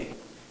way,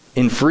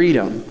 in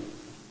freedom.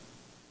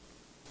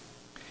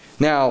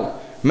 Now,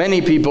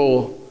 many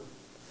people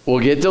will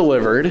get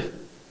delivered,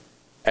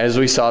 as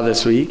we saw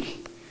this week,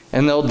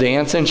 and they'll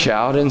dance and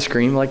shout and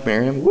scream like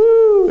Miriam.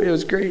 Woo, it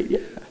was great, yeah.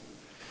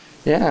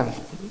 Yeah,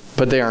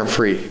 but they aren't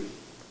free.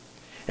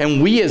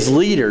 And we as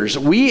leaders,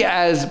 we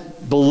as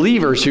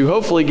believers who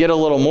hopefully get a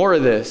little more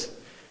of this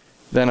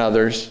than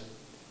others,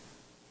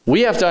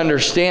 we have to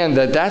understand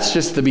that that's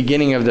just the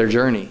beginning of their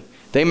journey.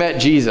 They met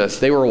Jesus.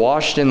 They were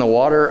washed in the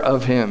water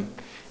of Him.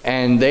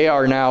 And they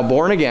are now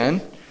born again.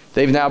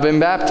 They've now been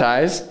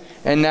baptized.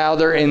 And now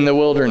they're in the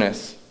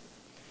wilderness.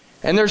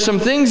 And there's some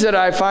things that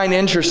I find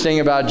interesting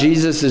about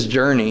Jesus'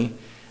 journey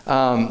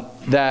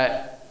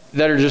that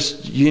are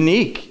just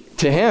unique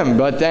to Him.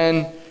 But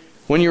then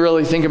when you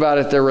really think about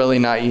it, they're really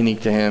not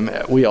unique to Him.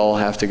 We all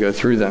have to go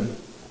through them.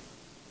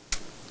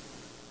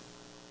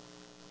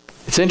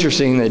 It's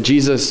interesting that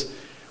Jesus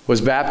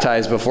was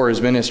baptized before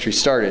His ministry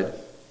started.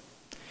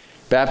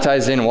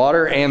 Baptized in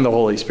water and the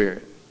Holy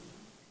Spirit.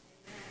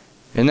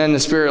 And then the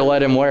Spirit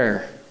led Him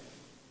where?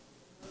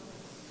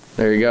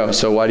 There you go.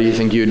 So why do you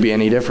think you would be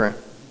any different?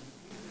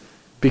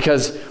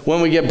 Because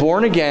when we get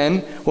born again,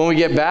 when we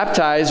get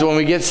baptized, when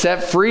we get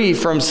set free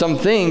from some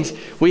things,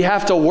 we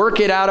have to work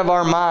it out of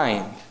our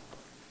mind.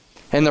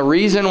 And the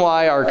reason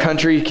why our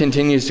country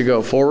continues to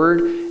go forward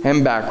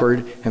and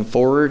backward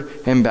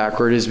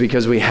is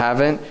because we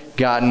haven't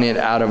gotten it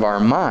out of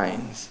our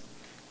minds.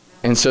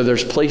 And so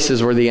there's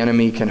places where the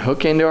enemy can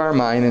hook into our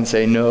mind and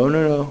say,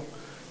 no,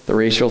 the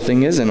racial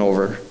thing isn't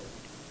over.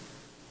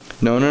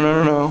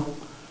 No.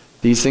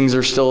 These things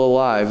are still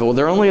alive. Well,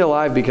 they're only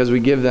alive because we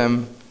give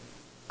them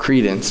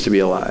credence to be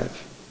alive.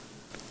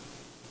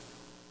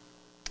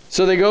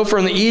 So they go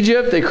from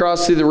Egypt, they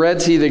cross through the Red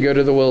Sea, they go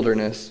to the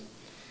wilderness.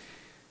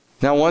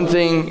 Now, one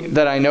thing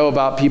that I know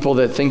about people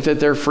that think that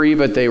they're free,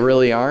 but they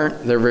really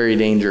aren't, they're very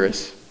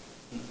dangerous.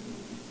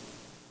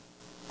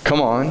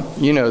 Come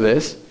on, you know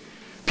this.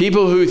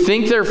 People who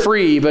think they're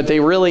free, but they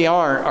really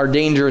aren't, are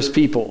dangerous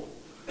people.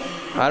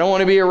 I don't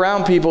want to be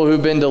around people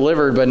who've been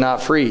delivered, but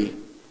not free.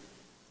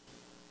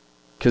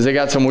 Because they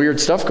got some weird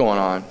stuff going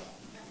on.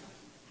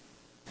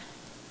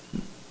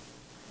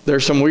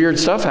 There's some weird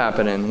stuff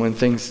happening when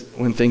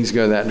things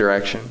go that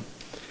direction.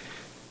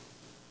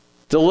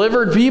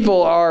 Delivered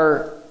people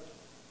are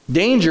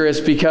dangerous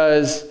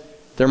because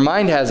their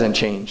mind hasn't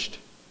changed.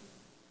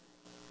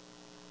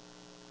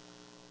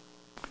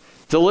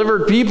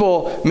 Delivered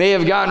people may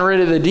have gotten rid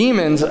of the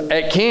demons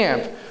at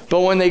camp,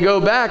 but when they go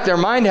back, their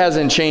mind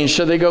hasn't changed.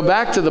 So they go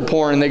back to the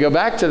porn, they go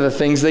back to the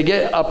things, they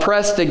get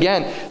oppressed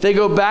again. They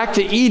go back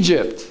to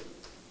Egypt.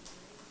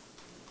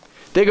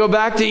 They go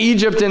back to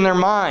Egypt in their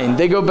mind.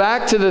 They go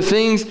back to the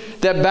things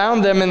that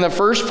bound them in the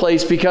first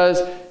place because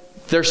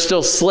they're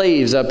still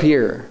slaves up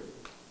here.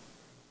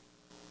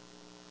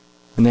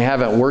 And they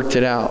haven't worked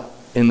it out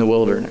in the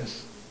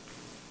wilderness.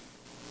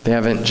 They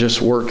haven't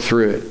just worked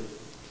through it.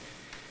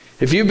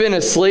 If you've been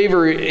in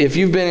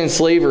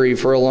slavery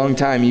for a long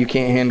time, you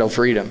can't handle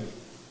freedom.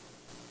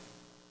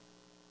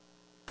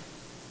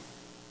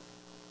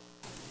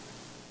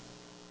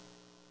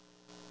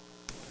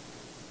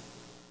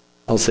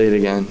 I'll say it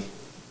again.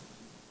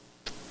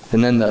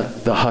 And then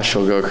the hush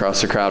will go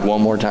across the crowd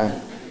one more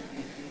time.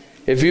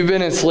 If you've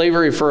been in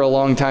slavery for a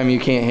long time, you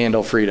can't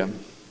handle freedom.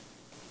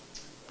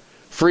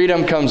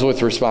 Freedom comes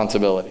with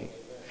responsibility.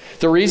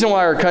 The reason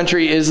why our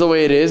country is the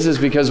way it is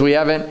because we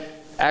haven't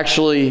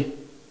actually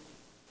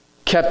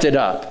kept it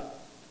up.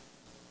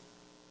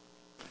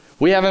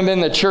 We haven't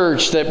been the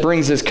church that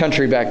brings this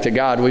country back to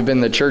God. We've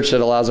been the church that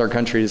allows our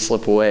country to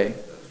slip away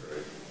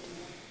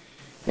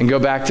and go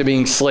back to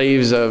being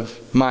slaves of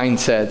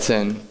mindsets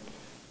and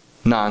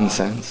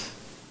nonsense.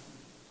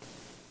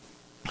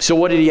 So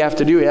what did he have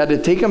to do? He had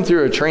to take them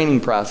through a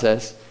training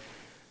process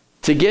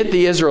to get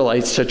the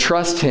Israelites to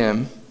trust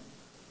him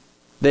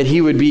that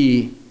he would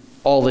be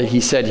all that he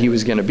said he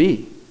was going to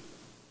be.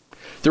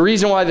 The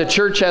reason why the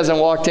church hasn't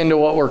walked into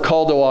what we're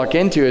called to walk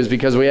into is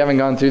because we haven't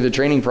gone through the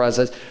training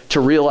process to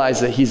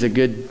realize that he's a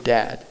good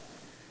dad.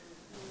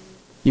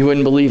 You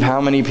wouldn't believe how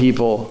many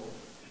people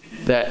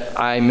that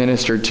I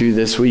ministered to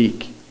this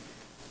week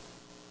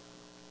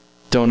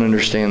don't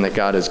understand that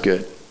God is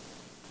good.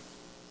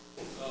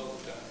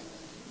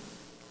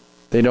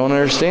 They don't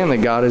understand that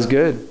God is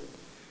good.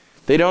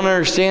 They don't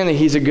understand that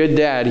he's a good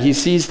dad. He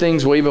sees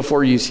things way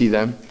before you see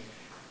them.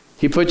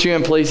 He puts you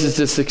in places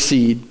to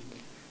succeed.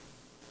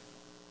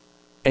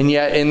 And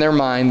yet, in their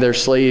mind, they're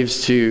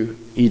slaves to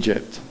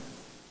Egypt.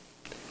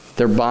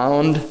 They're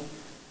bound,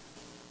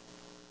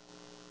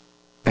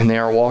 and they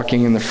are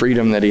walking in the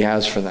freedom that he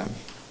has for them.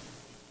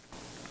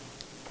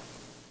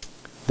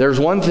 There's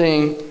one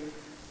thing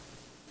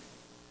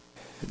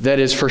that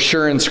is for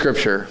sure in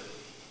Scripture,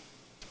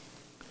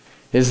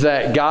 is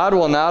that God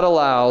will not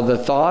allow the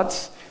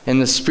thoughts and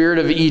the spirit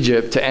of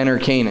Egypt to enter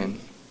Canaan.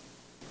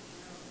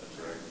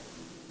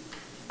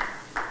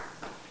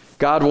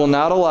 God will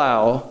not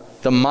allow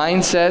the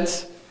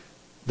mindsets,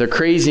 the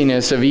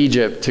craziness of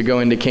Egypt to go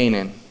into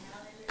Canaan.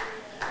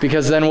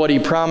 Because then what he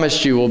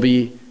promised you will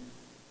be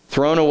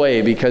thrown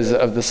away because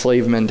of the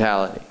slave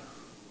mentality.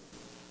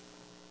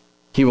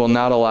 He will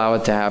not allow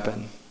it to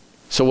happen.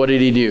 So what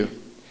did he do?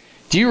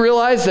 Do you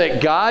realize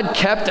that God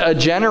kept a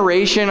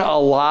generation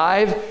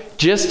alive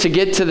just to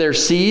get to their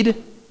seed?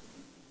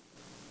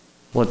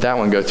 Let that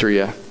one go through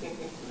you.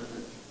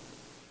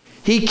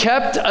 He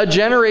kept a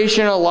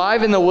generation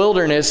alive in the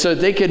wilderness so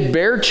that they could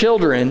bear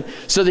children,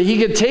 so that he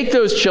could take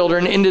those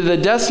children into the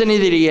destiny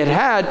that he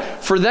had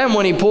for them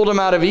when he pulled them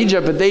out of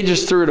Egypt, but they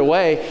just threw it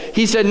away.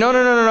 He said,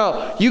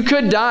 no. You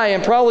could die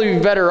and probably be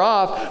better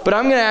off, but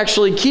I'm going to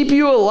actually keep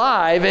you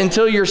alive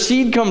until your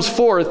seed comes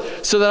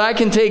forth so that I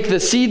can take the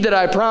seed that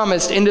I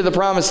promised into the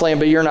promised land,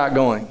 but you're not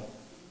going.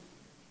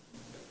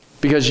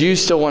 Because you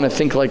still want to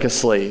think like a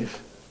slave.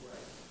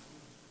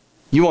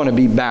 You want to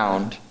be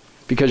bound.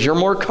 Because you're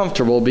more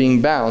comfortable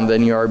being bound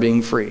than you are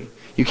being free.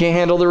 You can't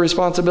handle the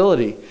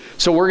responsibility.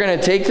 So we're going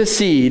to take the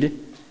seed,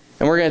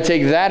 and we're going to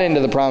take that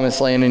into the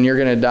promised land, and you're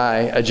going to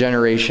die a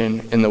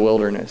generation in the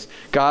wilderness.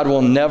 God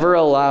will never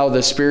allow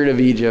the spirit of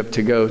Egypt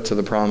to go to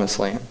the promised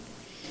land.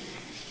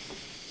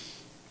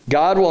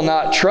 God will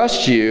not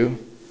trust you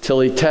till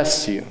he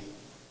tests you.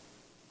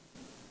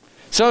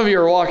 Some of you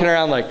are walking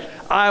around like,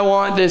 I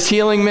want this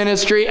healing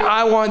ministry.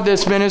 I want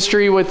this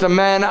ministry with the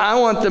men. I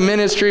want the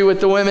ministry with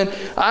the women.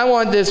 I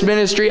want this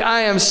ministry.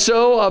 I am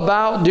so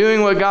about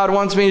doing what God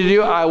wants me to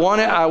do. I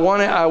want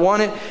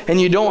it. And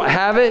you don't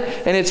have it.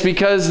 And it's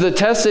because the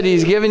test that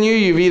he's given you,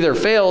 you've either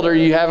failed or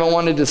you haven't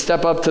wanted to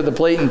step up to the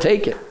plate and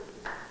take it.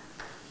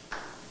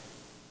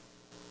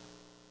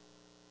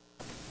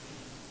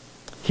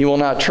 He will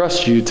not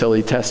trust you till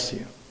he tests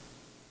you.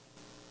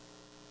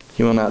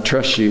 He will not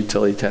trust you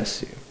till he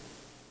tests you.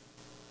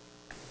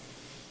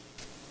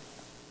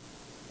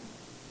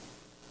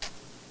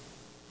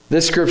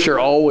 This scripture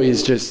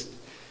always just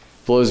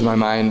blows my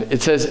mind.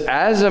 It says,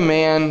 as a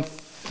man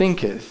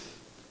thinketh,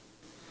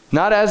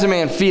 not as a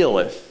man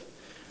feeleth,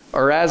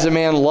 or as a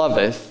man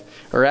loveth,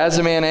 or as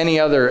a man any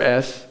other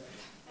eth.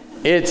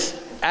 It's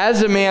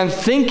as a man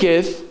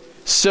thinketh,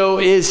 so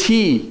is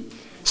he.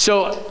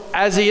 So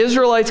as the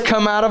Israelites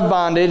come out of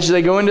bondage,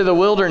 they go into the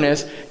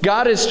wilderness,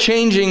 God is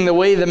changing the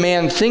way the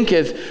man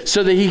thinketh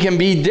so that he can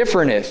be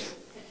differenteth.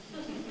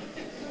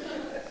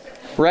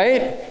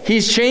 Right?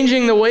 He's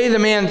changing the way the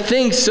man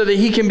thinks so that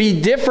he can be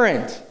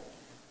different.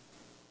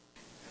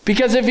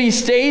 Because if he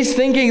stays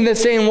thinking the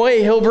same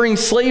way, he'll bring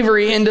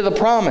slavery into the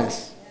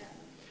promise.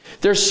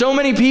 There's so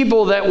many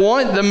people that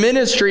want the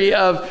ministry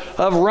of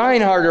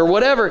Reinhard or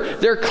whatever.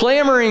 They're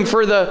clamoring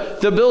for the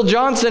Bill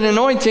Johnson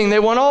anointing. They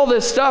want all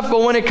this stuff,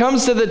 but when it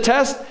comes to the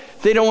test,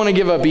 they don't want to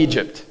give up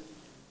Egypt.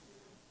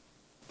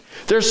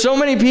 There's so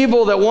many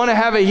people that want to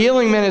have a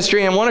healing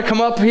ministry and want to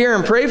come up here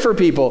and pray for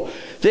people.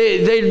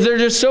 They're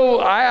just so,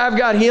 I've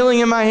got healing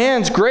in my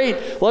hands.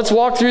 Great, let's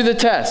walk through the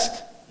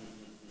test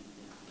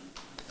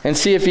and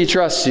see if he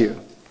trusts you.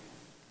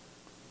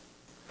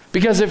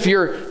 Because if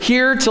you're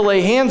here to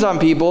lay hands on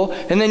people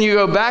and then you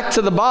go back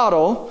to the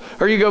bottle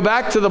or you go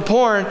back to the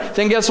porn,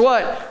 then guess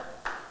what?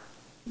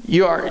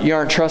 You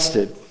aren't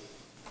trusted.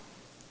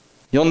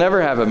 You'll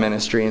never have a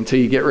ministry until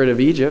you get rid of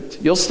Egypt.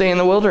 You'll stay in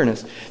the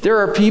wilderness. There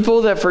are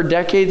people that for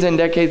decades and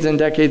decades and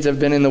decades have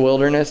been in the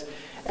wilderness,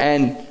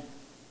 and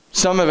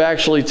some have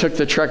actually took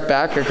the trek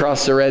back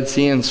across the Red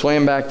Sea and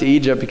swam back to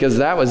Egypt because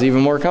that was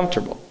even more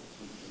comfortable.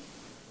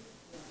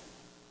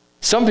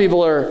 Some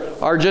people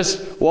are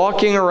just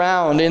walking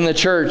around in the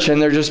church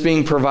and they're just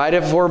being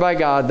provided for by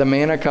God. The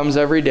manna comes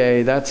every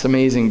day. That's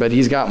amazing, but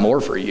he's got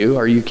more for you.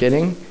 Are you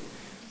kidding?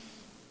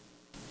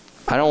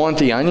 I don't want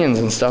the onions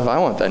and stuff. I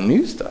want the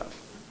new stuff.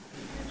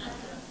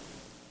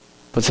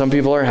 But some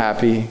people are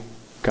happy.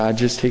 God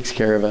just takes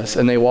care of us.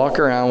 And they walk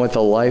around with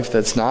a life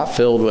that's not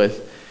filled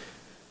with,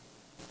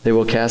 they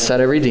will cast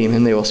out every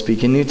demon. They will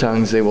speak in new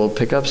tongues. They will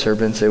pick up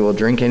serpents. They will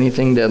drink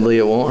anything deadly.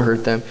 It won't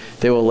hurt them.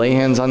 They will lay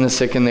hands on the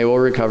sick and they will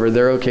recover.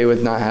 They're okay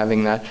with not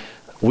having that.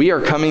 We are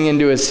coming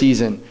into a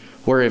season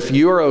where if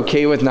you are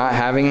okay with not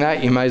having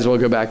that, you might as well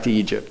go back to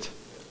Egypt.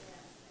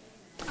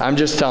 I'm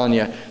just telling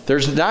you,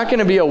 there's not going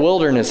to be a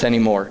wilderness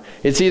anymore.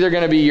 It's either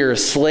going to be you're a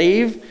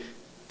slave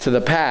to the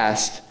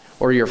past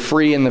or you're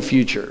free in the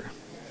future.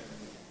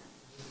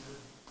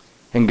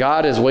 And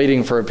God is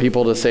waiting for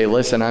people to say,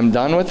 listen, I'm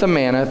done with the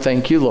manna.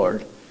 Thank you,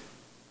 Lord.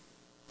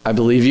 I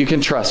believe you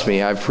can trust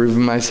me. I've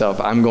proven myself.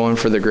 I'm going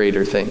for the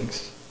greater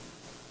things.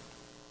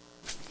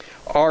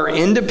 Our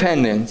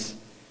independence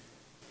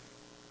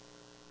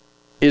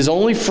is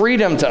only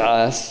freedom to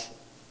us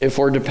if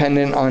we're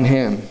dependent on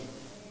him.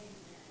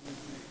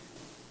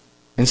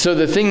 And so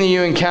the thing that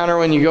you encounter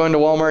when you go into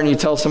Walmart and you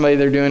tell somebody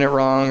they're doing it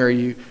wrong, or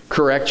you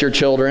correct your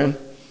children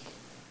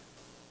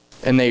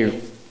and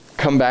they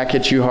come back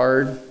at you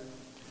hard,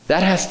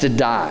 that has to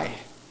die.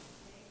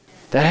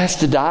 That has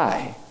to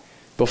die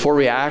before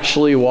we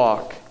actually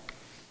walk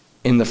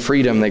in the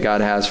freedom that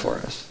God has for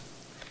us.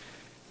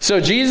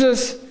 So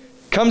Jesus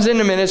comes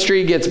into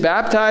ministry, gets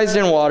baptized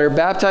in water,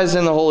 baptized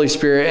in the Holy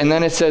Spirit, and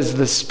then it says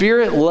the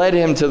Spirit led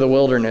him to the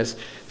wilderness.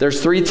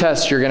 There's 3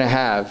 tests you're going to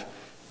have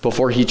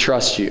before he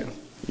trusts you.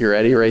 You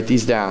ready? Write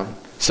these down.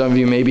 Some of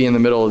you may be in the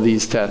middle of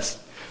these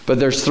tests. But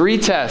there's 3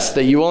 tests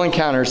that you will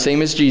encounter,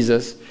 same as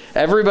Jesus.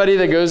 Everybody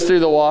that goes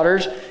through the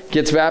waters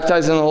gets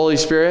baptized in the Holy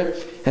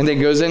Spirit and then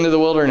goes into the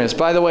wilderness.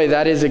 By the way,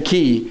 that is a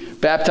key.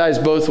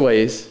 Baptized both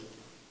ways.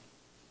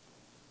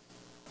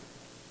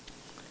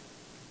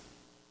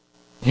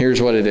 Here's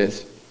what it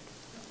is.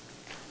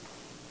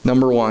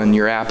 Number 1,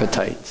 your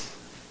appetites.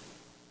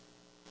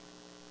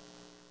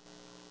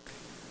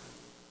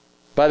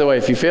 By the way,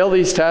 if you fail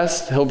these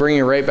tests, he'll bring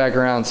you right back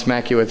around and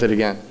smack you with it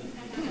again.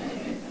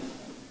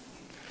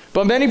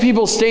 But many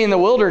people stay in the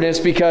wilderness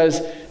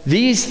because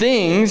these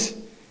things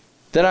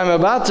that I'm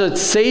about to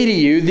say to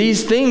you,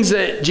 these things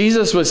that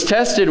Jesus was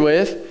tested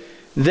with,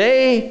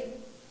 they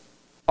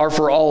are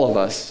for all of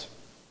us.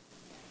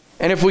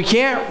 And if we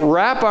can't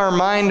wrap our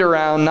mind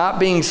around not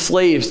being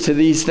slaves to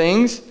these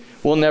things,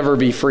 we'll never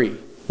be free.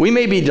 We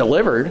may be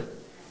delivered.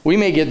 We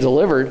may get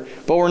delivered,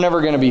 but we're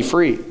never going to be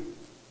free.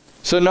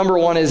 So number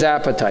 1 is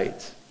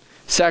appetites.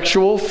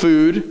 Sexual,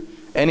 food,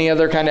 any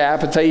other kind of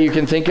appetite you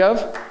can think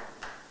of.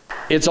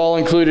 It's all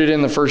included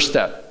in the first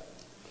step.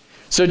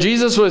 So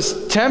Jesus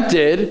was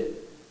tempted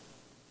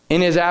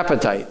in his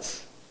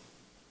appetites.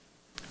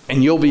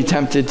 And you'll be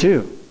tempted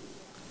too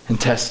and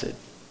tested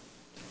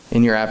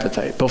in your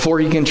appetite before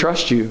he can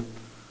trust you,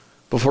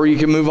 before you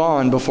can move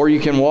on, before you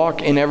can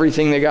walk in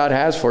everything that God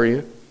has for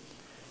you.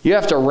 You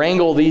have to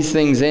wrangle these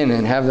things in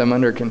and have them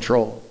under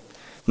control.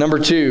 Number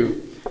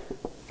 2,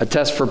 a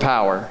test for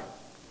power.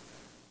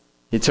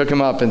 He took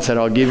him up and said,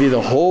 I'll give you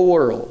the whole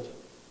world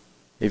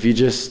if you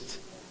just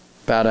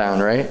bow down,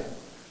 right?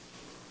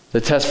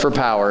 The test for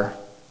power.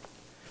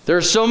 There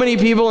are so many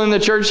people in the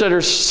church that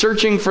are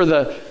searching for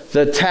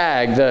the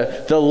tag,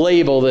 the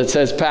label that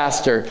says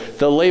pastor,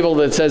 the label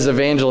that says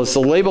evangelist,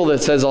 the label that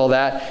says all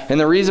that. And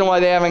the reason why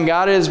they haven't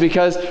got it is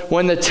because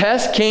when the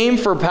test came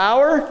for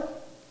power,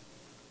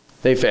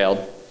 they failed.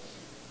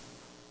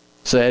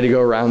 So they had to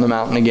go around the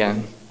mountain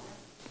again.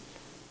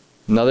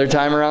 Another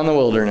time around the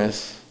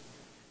wilderness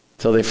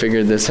until they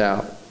figured this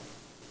out.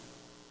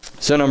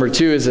 So number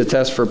 2 is a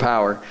test for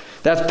power.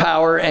 That's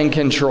power and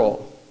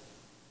control.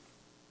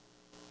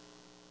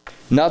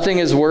 Nothing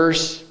is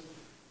worse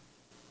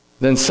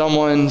than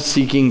someone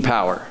seeking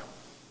power.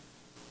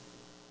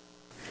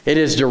 It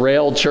has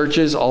derailed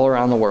churches all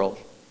around the world.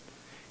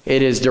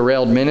 It has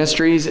derailed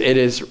ministries. It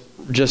has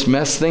just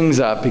messed things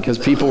up because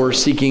people were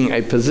seeking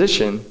a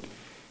position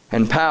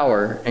and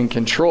power and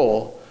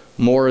control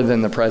more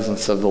than the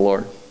presence of the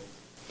Lord.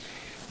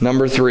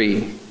 Number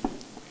 3,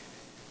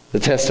 the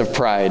test of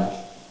pride.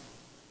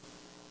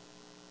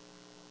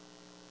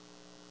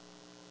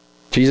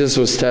 Jesus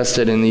was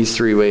tested in these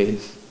 3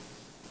 ways.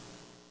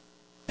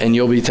 And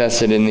you'll be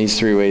tested in these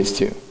 3 ways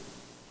too.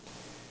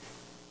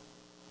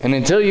 And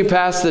until you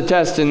pass the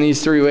test in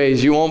these 3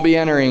 ways, you won't be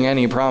entering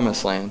any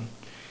promised land.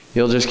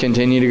 You'll just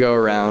continue to go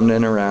around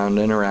and around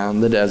and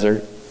around the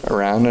desert,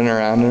 around and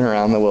around and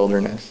around the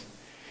wilderness.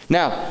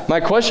 Now, my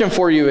question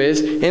for you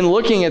is, in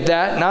looking at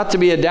that, not to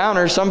be a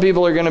downer, some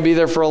people are going to be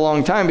there for a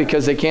long time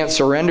because they can't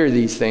surrender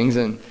these things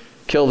and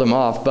kill them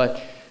off.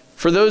 But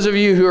for those of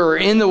you who are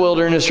in the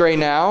wilderness right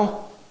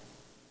now,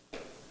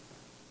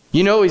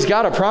 you know he's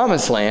got a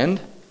promised land.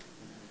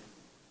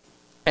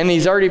 And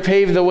he's already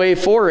paved the way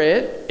for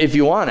it if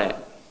you want it.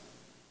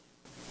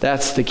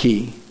 That's the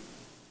key.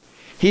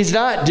 He's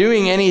not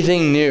doing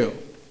anything new.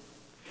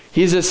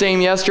 He's the same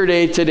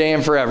yesterday, today,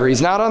 and forever.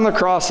 He's not on the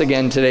cross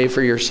again today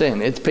for your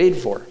sin. It's paid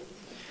for.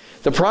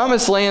 The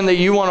promised land that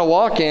you want to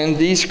walk in,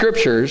 these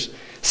scriptures,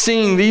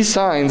 seeing these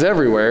signs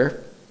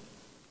everywhere,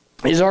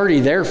 is already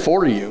there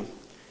for you.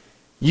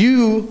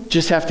 You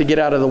just have to get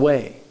out of the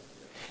way.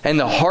 And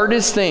the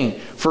hardest thing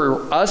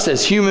for us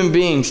as human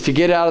beings to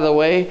get out of the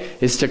way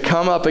is to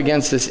come up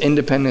against this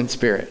independent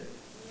spirit.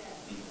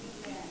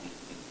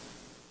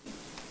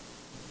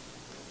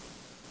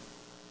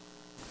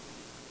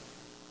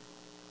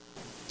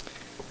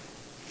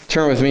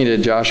 Turn with me to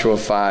Joshua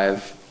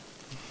 5.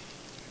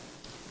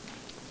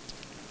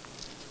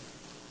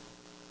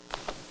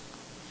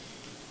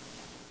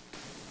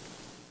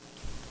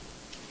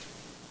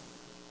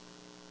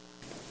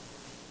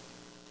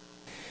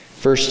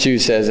 Verse 2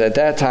 says, "At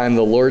that time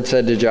the Lord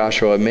said to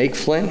Joshua, 'Make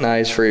flint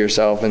knives for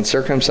yourself and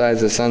circumcise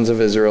the sons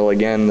of Israel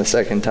again the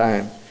second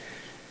time.'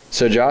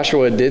 So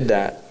Joshua did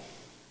that.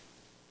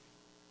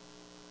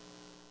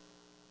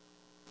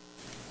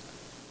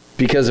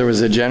 Because there was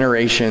a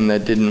generation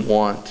that didn't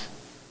want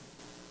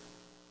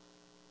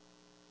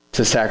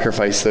to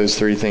sacrifice those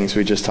 3 things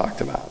we just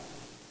talked about.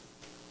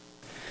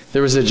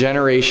 There was a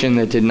generation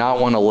that did not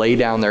want to lay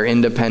down their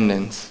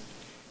independence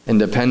and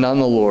depend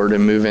on the Lord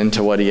and move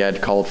into what he had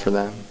called for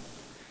them.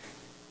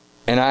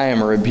 And I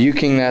am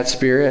rebuking that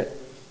spirit.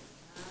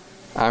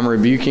 I'm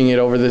rebuking it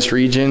over this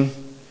region.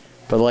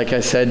 But like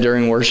I said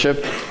during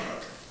worship,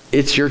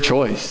 it's your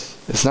choice.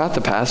 It's not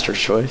the pastor's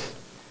choice.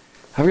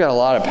 I've got a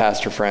lot of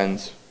pastor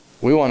friends.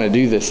 We want to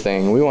do this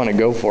thing. We want to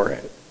go for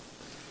it.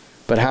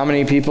 But how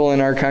many people in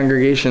our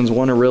congregations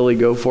want to really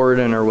go for it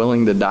and are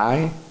willing to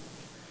die?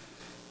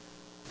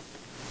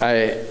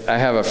 I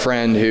have a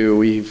friend who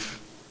we've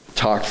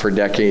talked for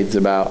decades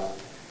about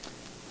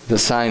the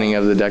signing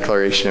of the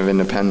Declaration of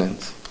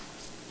Independence.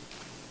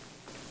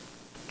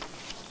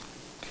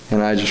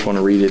 And I just want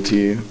to read it to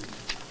you.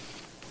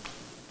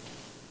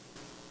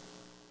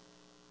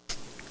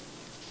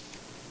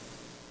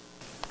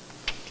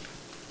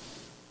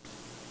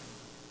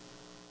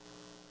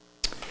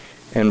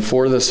 And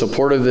for the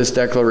support of this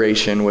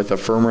declaration, with a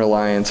firm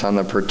reliance on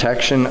the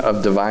protection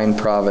of divine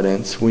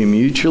providence, we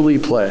mutually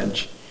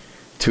pledge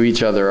to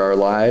each other our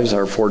lives,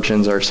 our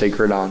fortunes, our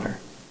sacred honor.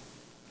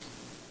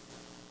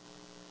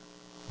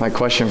 My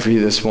question for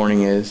you this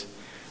morning is,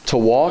 to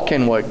walk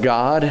in what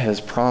God has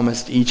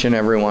promised each and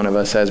every one of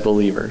us as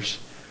believers,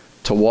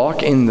 to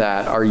walk in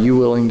that, are you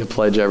willing to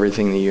pledge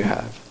everything that you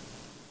have?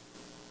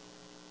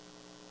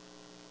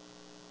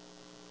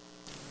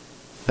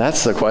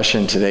 That's the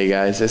question today,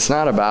 guys. It's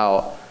not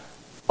about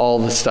all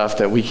the stuff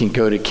that we can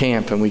go to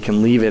camp and we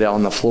can leave it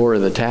on the floor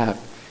of the tap.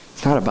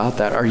 It's not about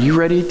that. Are you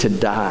ready to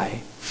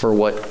die for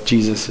what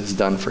Jesus has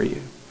done for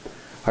you?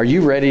 Are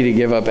you ready to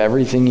give up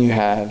everything you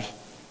have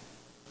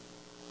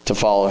to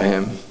follow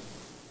him?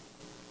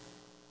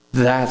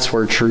 That's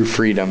where true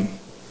freedom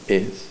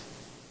is.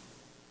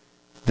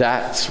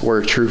 That's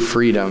where true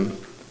freedom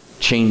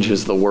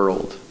changes the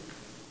world.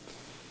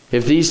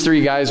 If these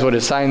 3 guys would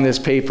have signed this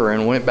paper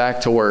and went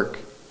back to work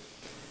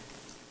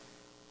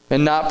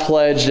and not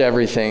pledged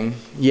everything,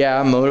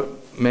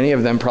 many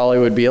of them probably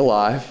would be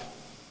alive.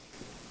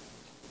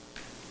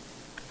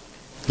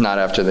 Not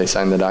after they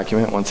signed the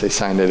document. Once they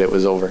signed it, it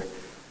was over.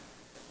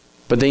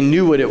 But they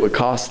knew what it would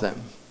cost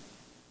them.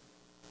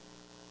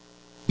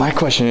 My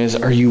question is,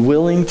 are you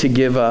willing to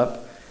give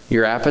up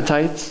your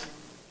appetites?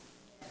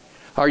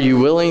 Are you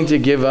willing to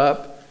give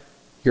up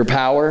your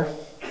power?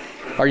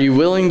 Are you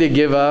willing to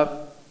give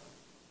up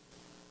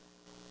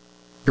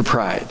your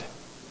pride?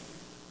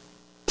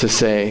 To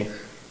say,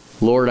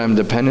 Lord, I'm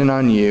dependent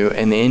on you,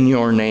 and in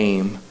your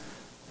name,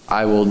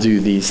 I will do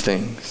these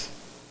things.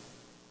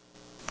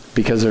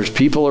 Because there's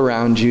people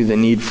around you that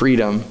need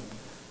freedom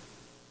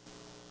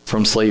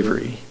from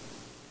slavery,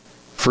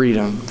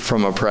 freedom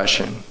from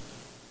oppression,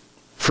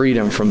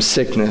 freedom from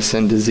sickness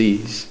and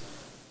disease.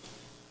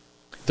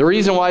 The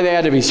reason why they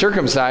had to be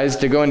circumcised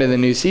to go into the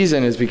new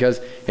season is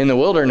because in the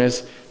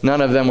wilderness,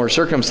 none of them were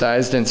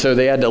circumcised, and so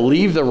they had to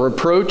leave the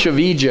reproach of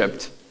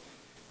Egypt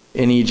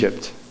in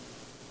Egypt.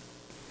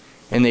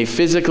 and they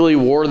physically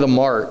wore the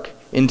mark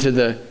into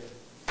the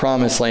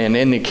promised land,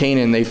 into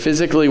Canaan. They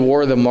physically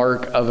wore the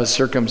mark of a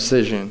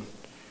circumcision.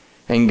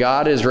 And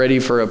God is ready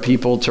for a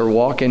people to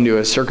walk into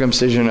a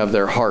circumcision of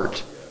their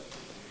heart,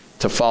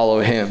 to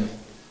follow him.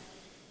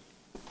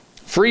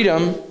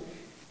 Freedom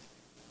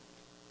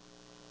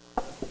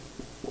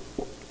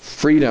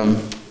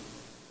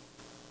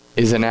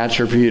is an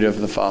attribute of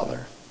the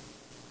Father.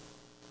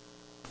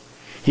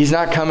 He's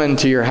not coming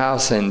to your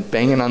house and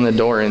banging on the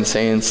door and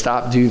saying,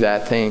 stop, do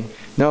that thing.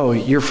 No,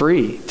 you're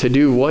free to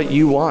do what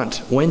you want,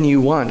 when you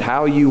want,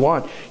 how you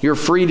want. You're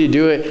free to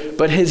do it.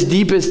 But his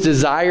deepest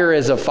desire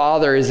as a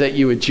father is that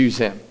you would choose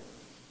him.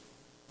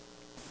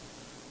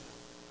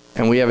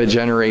 And we have a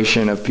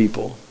generation of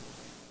people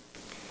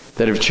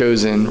that have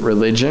chosen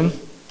religion,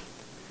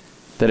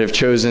 that have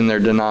chosen their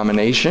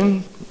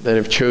denomination, that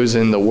have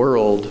chosen the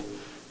world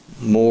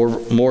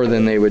more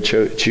than they would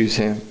choose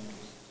him.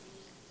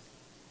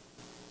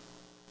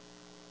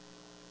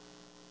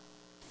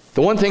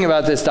 The one thing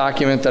about this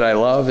document that I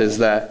love is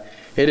that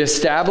it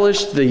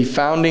established the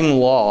founding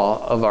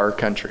law of our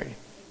country.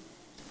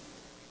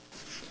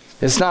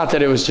 It's not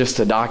that it was just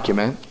a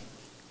document.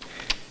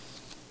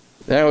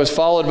 Then it was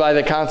followed by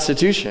the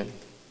Constitution.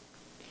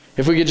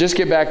 If we could just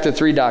get back to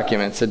 3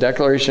 documents, the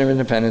Declaration of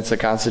Independence, the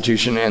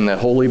Constitution, and the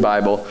Holy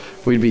Bible,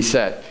 we'd be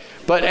set.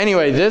 But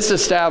anyway, this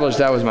established,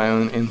 that was my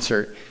own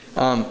insert.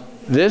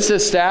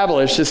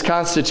 This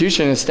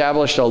Constitution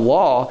established a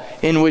law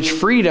in which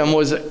freedom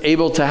was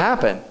able to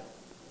happen.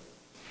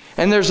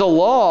 And there's a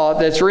law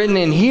that's written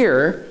in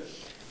here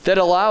that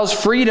allows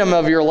freedom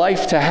of your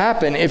life to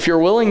happen if you're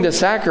willing to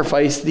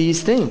sacrifice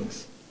these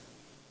things.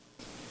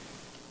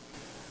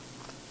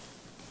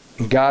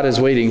 God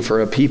is waiting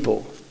for a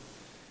people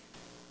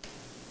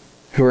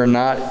who are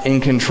not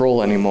in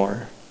control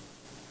anymore,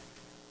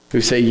 who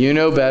say, you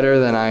know better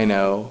than I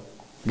know.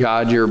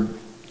 God,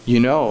 you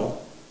know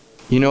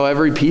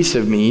every piece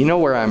of me. You know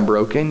where I'm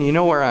broken. You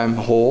know where I'm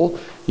whole.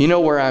 You know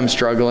where I'm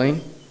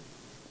struggling.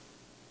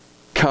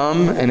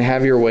 Come and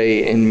have your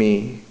way in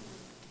me.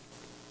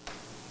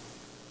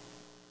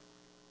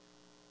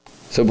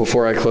 So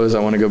before I close, I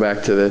want to go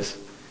back to this.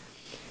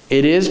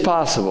 It is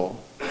possible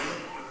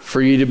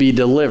for you to be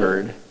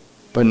delivered,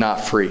 but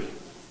not free.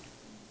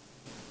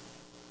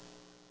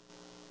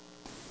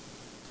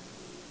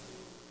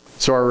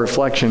 So our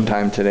reflection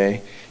time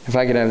today, if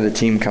I could have the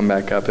team come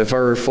back up. If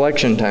our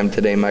reflection time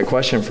today, my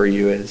question for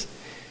you is,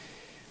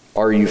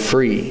 are you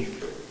free?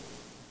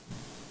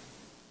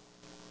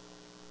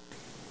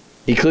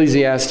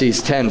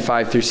 Ecclesiastes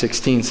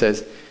 10:5-16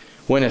 says,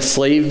 when a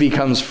slave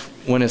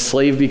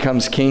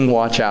becomes king,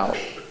 watch out.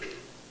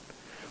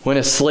 When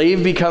a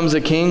slave becomes a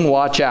king,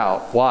 watch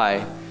out.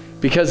 Why?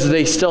 Because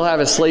they still have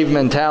a slave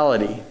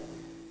mentality.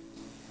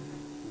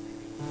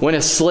 When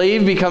a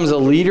slave becomes a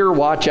leader,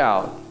 watch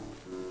out.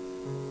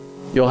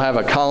 You'll have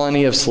a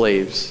colony of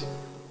slaves,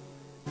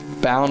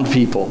 bound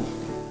people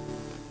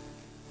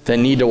that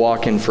need to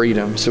walk in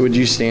freedom. So would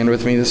you stand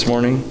with me this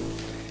morning?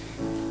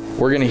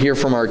 We're going to hear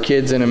from our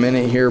kids in a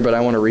minute here, but I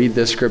want to read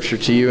this scripture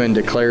to you and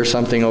declare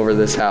something over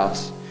this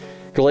house.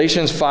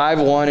 Galatians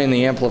 5:1 in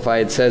the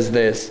Amplified says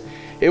this: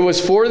 it was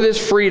for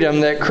this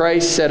freedom that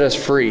Christ set us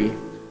free,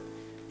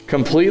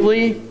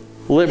 completely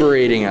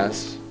liberating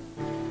us.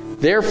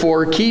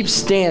 Therefore, keep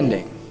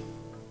standing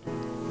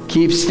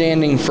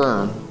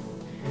firm,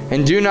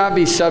 and do not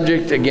be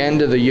subject again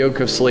to the yoke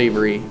of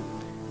slavery,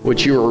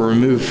 which you were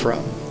removed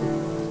from.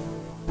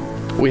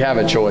 We have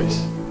a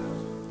choice.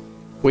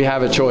 We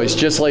have a choice.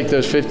 Just like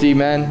those 50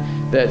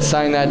 men that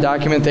signed that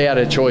document, they had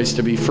a choice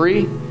to be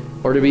free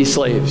or to be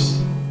slaves.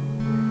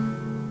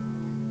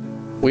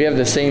 We have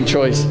the same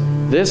choice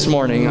this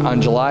morning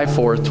on July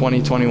 4th,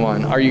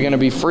 2021. Are you going to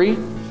be free?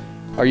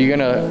 Are you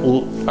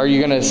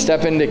going to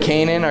step into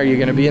Canaan? Are you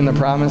going to be in the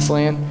promised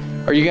land?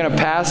 Are you going to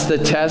pass the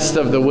test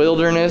of the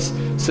wilderness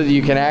so that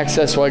you can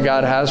access what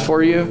God has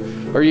for you?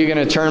 Or are you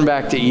going to turn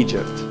back to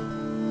Egypt?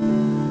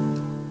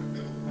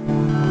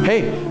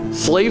 Hey,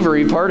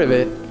 slavery, part of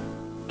it,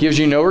 gives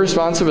you no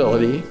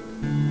responsibility.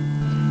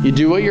 You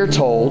do what you're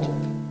told.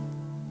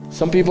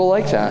 Some people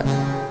like that.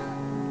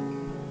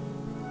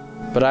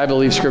 But I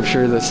believe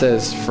scripture that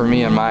says, for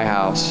me and my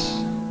house,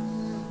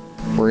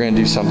 we're going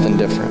to do something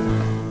different.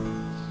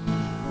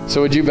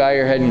 So would you bow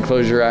your head and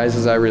close your eyes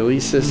as I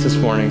release this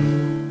morning?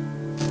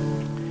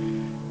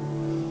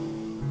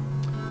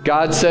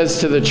 God says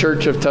to the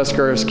church of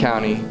Tuscarawas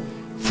County,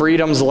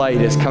 freedom's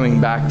light is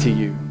coming back to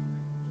you.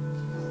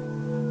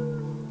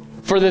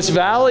 For this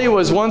valley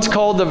was once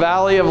called the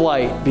Valley of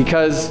Light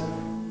because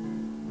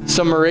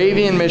some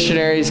Moravian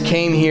missionaries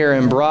came here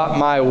and brought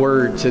my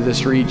word to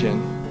this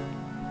region.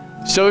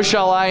 So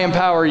shall I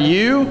empower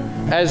you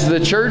as the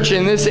church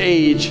in this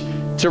age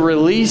to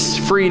release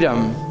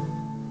freedom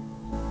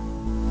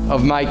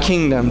of my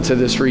kingdom to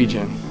this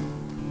region.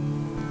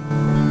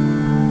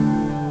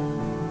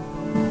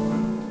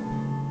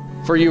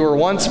 For you were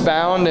once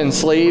bound and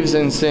slaves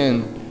in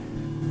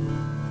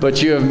sin,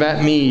 but you have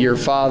met me, your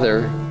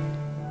Father,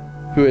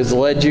 who has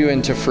led you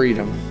into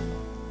freedom.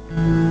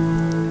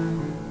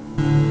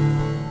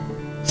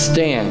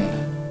 Stand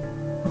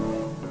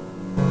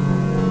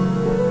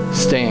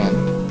stand.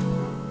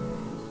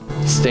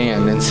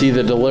 Stand and see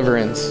the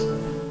deliverance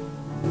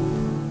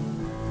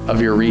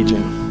of your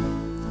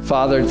region.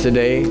 Father,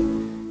 today,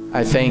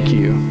 I thank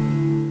you.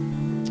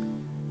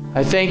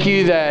 I thank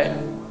you that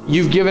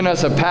you've given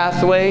us a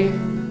pathway.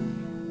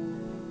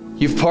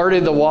 You've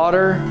parted the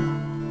water.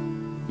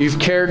 You've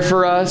cared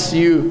for us.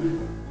 You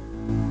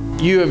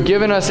have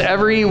given us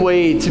every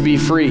way to be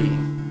free.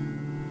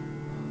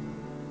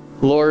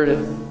 Lord,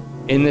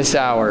 in this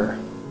hour,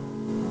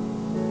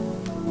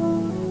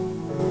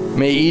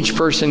 may each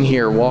person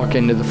here walk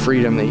into the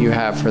freedom that you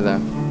have for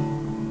them.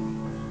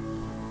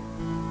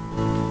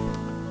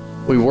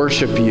 We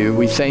worship you.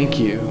 We thank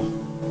you.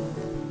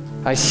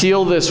 I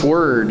seal this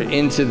word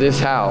into this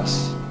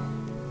house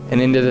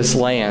and into this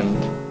land,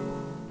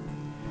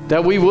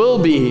 that we will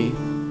be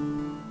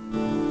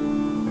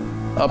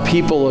a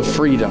people of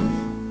freedom.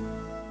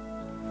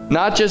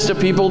 Not just a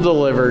people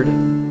delivered,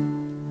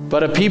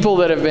 but a people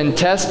that have been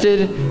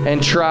tested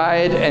and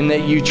tried and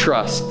that you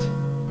trust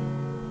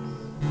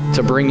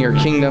to bring your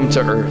kingdom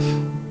to earth.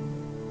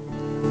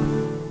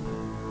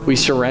 We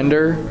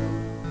surrender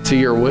to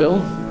your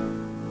will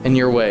and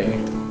your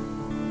way.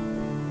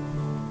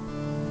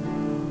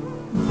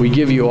 We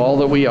give you all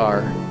that we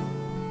are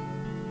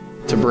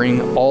to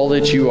bring all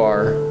that you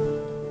are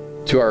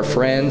to our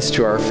friends,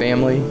 to our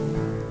family,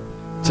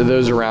 to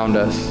those around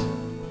us.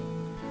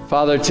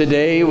 Father,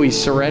 today we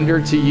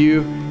surrender to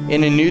you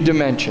in a new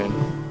dimension.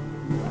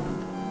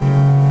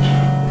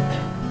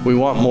 We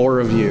want more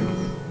of you.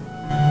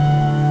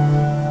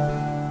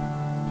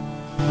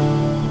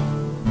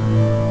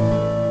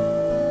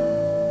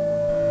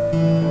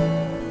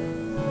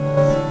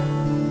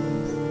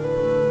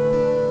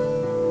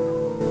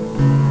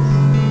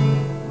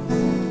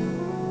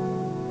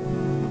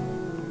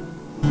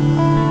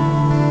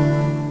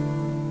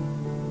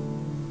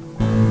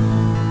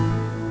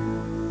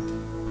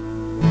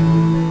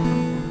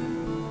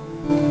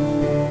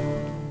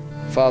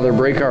 Father,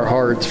 break our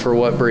hearts for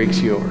what breaks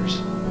yours.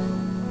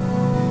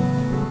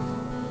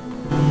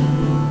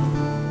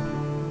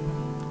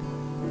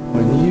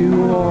 When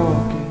you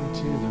walk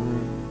into the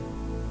room,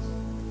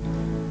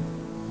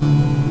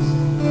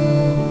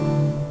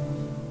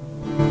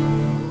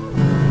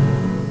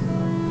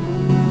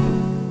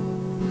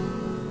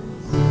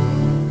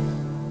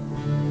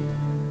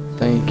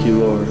 thank you,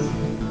 Lord.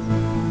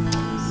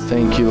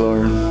 Thank you,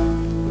 Lord.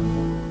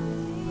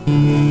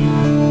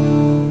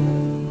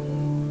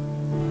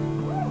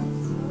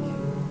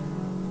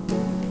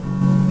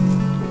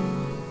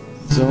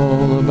 It's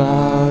all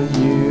about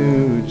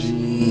you,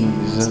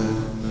 Jesus.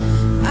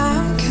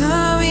 I'm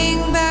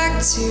coming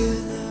back to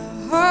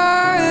the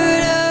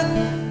heart of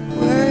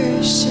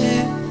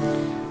worship,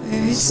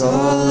 where it's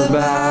all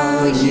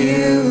about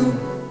you.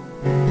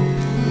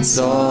 It's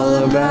all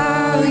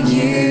about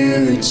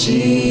you,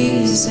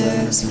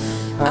 Jesus.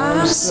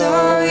 I'm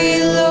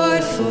sorry,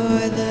 Lord,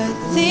 for the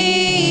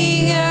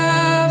thing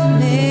I've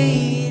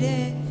made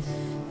it,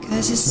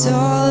 'cause it's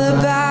all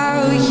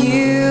about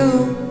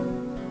you.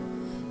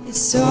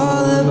 It's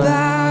all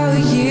about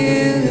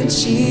you,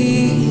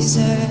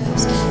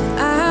 Jesus.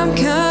 I'm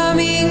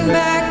coming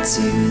back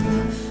to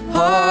the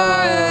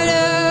heart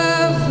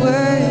of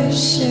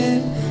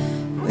worship,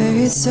 where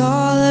it's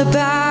all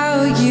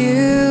about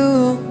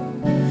you.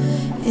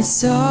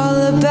 It's all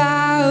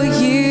about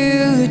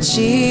you,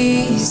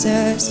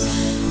 Jesus.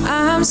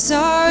 I'm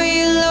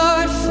sorry,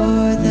 Lord,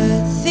 for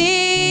the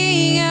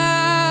thing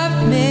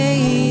I've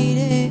made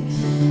it,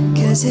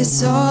 'cause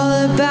it's all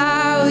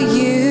about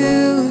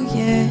you,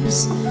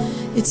 yes.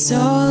 It's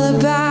all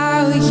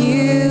about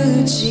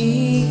you,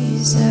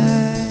 Jesus.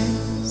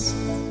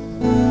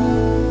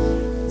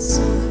 It's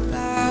all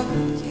about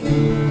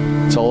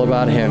you. It's all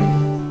about him.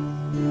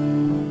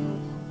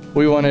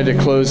 We wanted to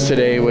close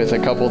today with a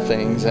couple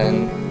things,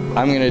 and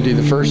I'm going to do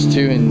the first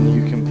two and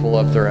you can pull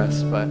up the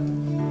rest. But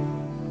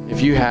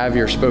if you have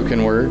your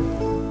spoken word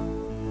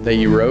that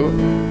you wrote,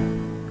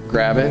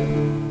 grab it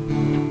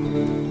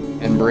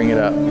and bring it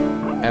up.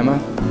 Emma?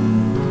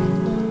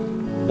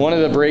 One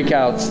of the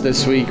breakouts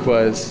this week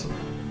was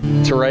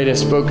to write a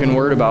spoken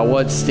word about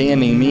what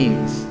standing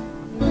means.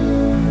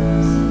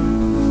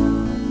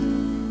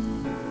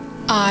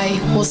 I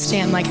will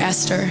stand like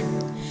Esther.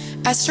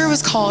 Esther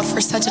was called for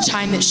such a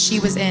time that she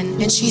was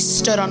in, and she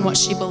stood on what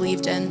she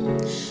believed in.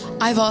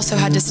 I've also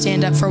had to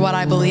stand up for what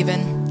I believe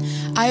in.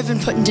 I have been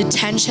put in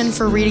detention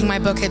for reading my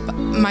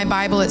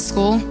Bible at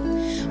school,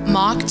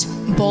 mocked,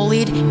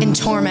 bullied, and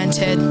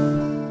tormented.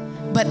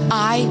 But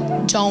I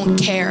don't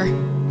care,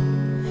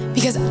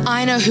 because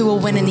I know who will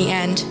win in the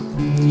end,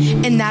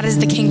 and that is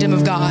the kingdom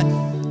of God.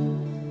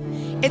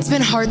 It's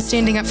been hard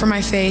standing up for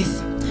my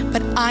faith,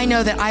 but I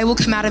know that I will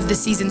come out of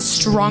this season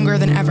stronger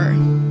than ever.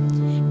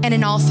 And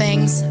in all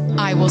things,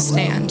 I will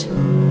stand.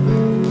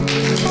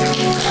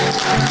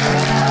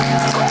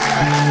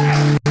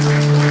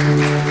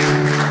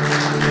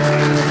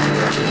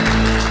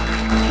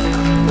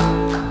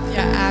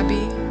 Yeah, Abby,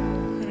 you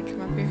want to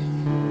come up here?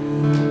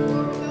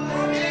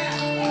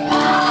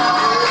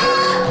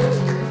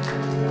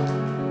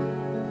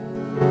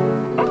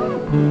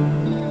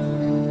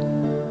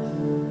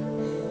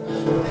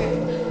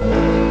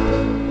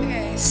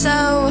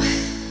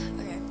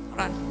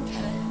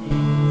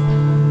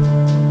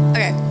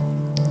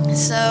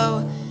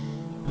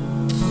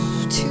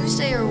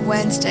 Tuesday or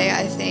Wednesday,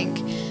 I think.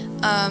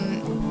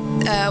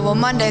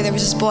 Monday there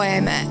was this boy I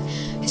met.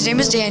 His name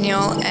was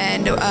Daniel,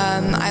 and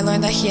I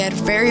learned that he had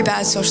very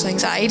bad social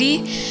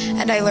anxiety,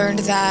 and I learned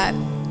that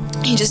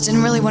he just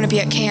didn't really want to be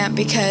at camp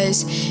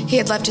because he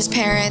had left his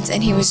parents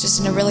and he was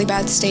just in a really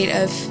bad state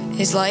of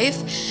his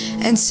life.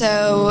 And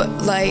so,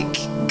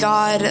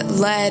 God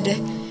led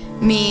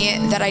me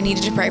that I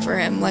needed to pray for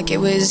him. There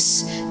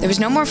was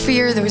no more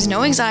fear, there was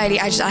no anxiety.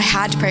 I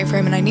had to pray for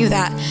him, and I knew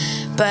that.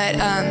 But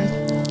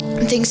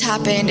things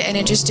happened, and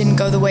it just didn't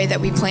go the way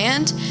that we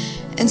planned.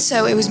 And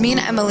so it was me and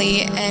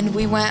Emily, and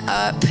we went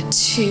up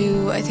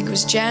to, I think it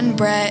was Jen,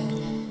 Brett,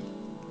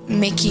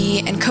 Mickey,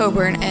 and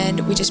Coburn,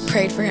 and we just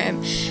prayed for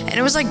him. And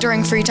it was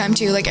during free time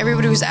too.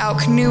 Everybody was out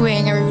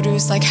canoeing, everybody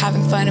was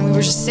having fun, and we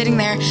were just sitting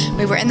there.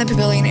 We were in the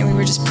pavilion, and we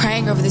were just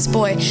praying over this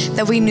boy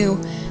that we knew.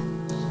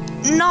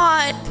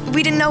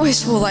 We didn't know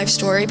his full life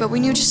story, but we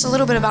knew just a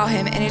little bit about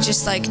him, and it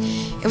just it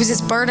was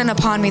this burden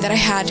upon me that I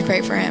had to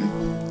pray for him.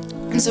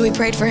 And so we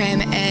prayed for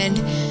him,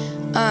 and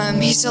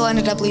he still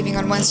ended up leaving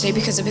on Wednesday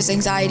because of his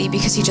anxiety,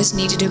 because he just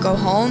needed to go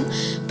home.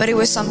 But it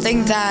was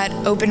something that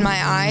opened my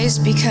eyes,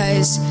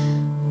 because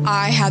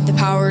I had the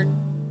power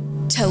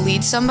to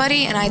lead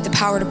somebody, and I had the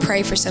power to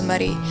pray for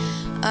somebody.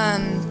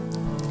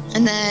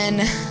 And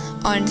then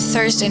on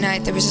Thursday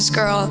night, there was this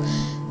girl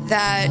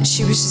that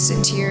she was just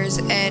in tears,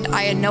 and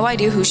I had no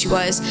idea who she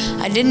was.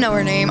 I didn't know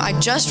her name. I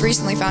just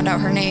recently found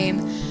out her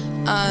name.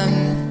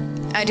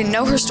 I didn't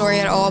know her story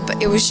at all,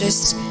 but it was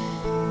just,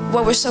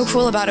 what was so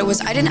cool about it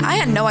was I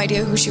had no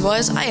idea who she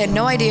was. I had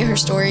no idea her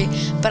story,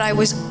 but I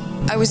was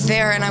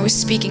there, and I was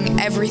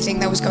speaking everything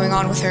that was going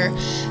on with her.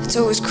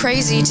 So it was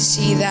crazy to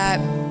see that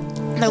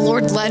the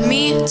Lord led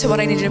me to what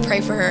I needed to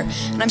pray for her.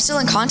 And I'm still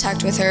in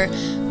contact with her,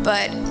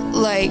 but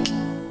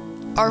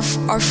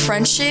our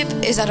friendship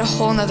is at a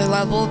whole nother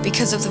level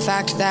because of the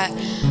fact that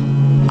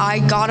I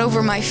got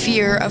over my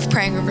fear of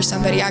praying over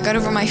somebody. I got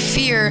over my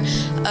fear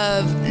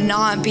of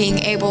not being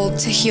able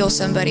to heal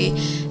somebody.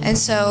 And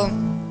so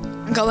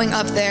going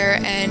up there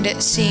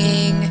and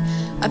seeing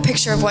a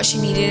picture of what she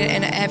needed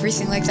and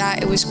everything like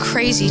that, it was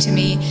crazy to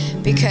me,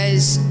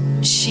 because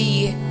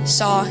she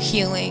saw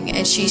healing,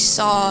 and she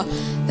saw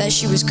that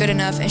she was good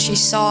enough, and she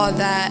saw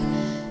that,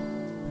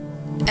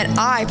 and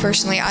I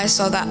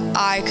saw that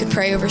I could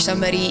pray over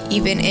somebody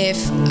even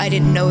if I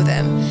didn't know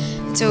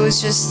them. So it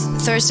was just,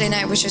 Thursday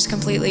night was just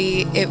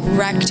completely, it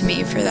wrecked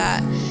me for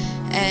that.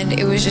 And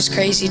it was just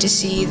crazy to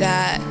see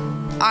that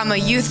I'm a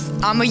youth,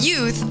 I'm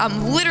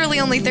literally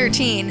only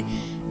 13,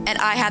 and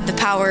I had the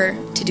power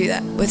to do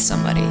that with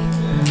somebody.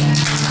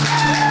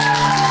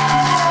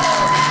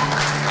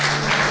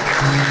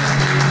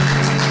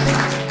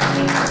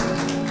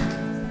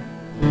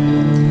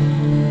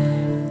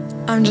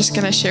 I'm just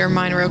going to share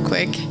mine real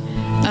quick.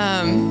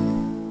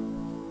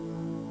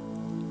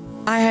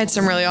 I had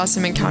some really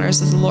awesome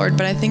encounters with the Lord,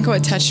 but I think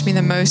what touched me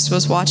the most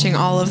was watching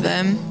all of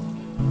them,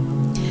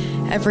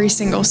 every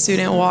single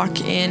student,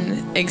 walk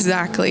in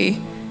exactly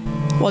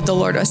what the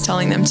Lord was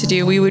telling them to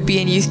do. We would be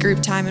in youth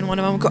group time, and one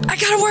of them would go, "I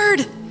got a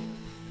word."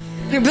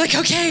 And I'd be like,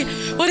 "Okay,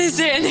 what is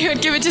it?" And they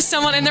would give it to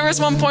someone. And there was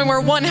one point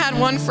where one had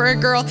one for a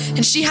girl,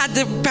 and she had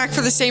the back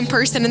for the same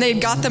person, and they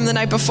had got them the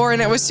night before,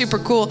 and it was super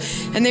cool.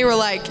 And they were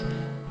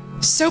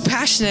so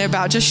passionate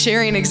about just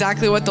sharing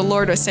exactly what the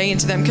Lord was saying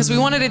to them, because we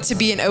wanted it to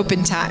be an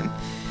open time.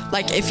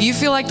 If you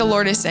feel like the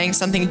Lord is saying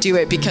something, do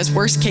it, because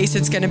worst case,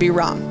 it's going to be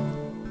wrong.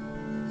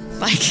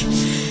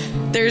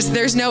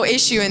 There's no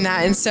issue in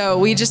that. And so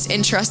we just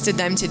entrusted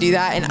them to do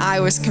that. And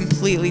I was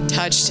completely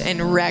touched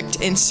and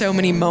wrecked in so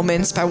many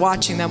moments by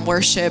watching them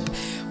worship,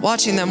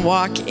 watching them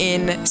walk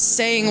in,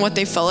 saying what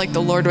they felt like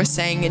the Lord was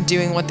saying, and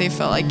doing what they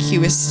felt like he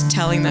was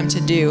telling them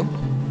to do.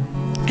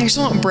 I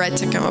actually want Brett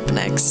to come up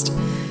next.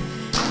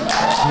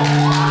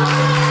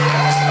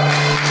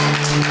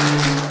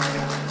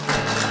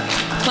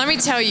 Let me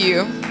tell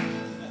you,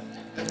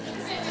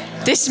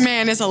 this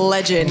man is a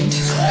legend.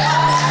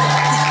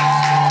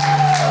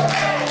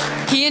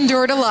 He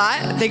endured a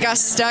lot. They got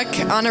stuck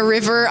on a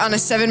river on a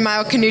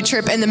 7-mile canoe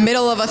trip in the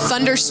middle of a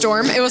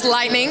thunderstorm. It was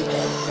lightning.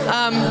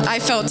 I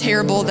felt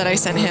terrible that I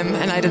sent him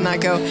and I did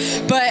not go.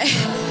 But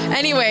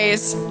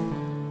anyways,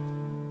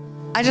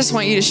 I just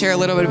want you to share a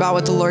little bit about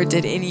what the Lord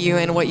did in you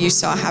and what you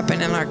saw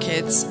happen in our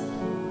kids.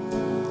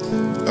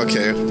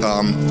 Okay,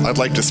 I'd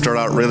like to start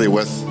out really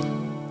with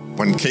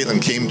when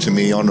Caitlin came to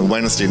me on a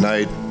Wednesday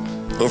night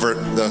over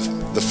at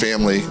the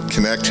Family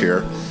Connect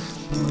here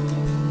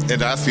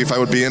and asked me if I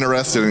would be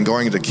interested in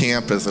going to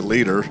camp as a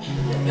leader.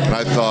 And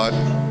I thought,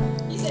 I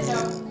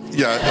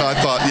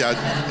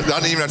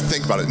didn't even have to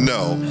think about it.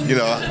 No,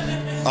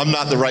 I'm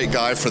not the right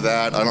guy for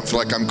that. I don't feel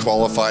like I'm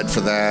qualified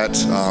for that.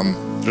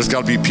 There's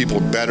got to be people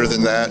better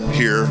than that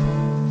here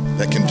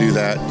that can do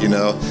that,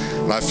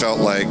 And I felt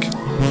like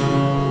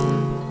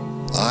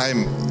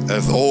I'm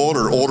as old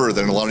or older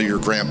than a lot of your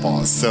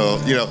grandpas. So,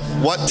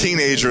 what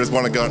teenager is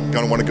going to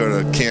want to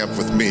go to camp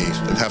with me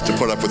and have to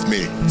put up with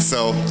me?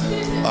 So,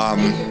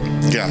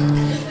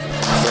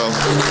 So,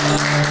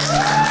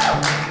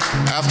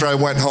 after I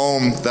went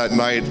home that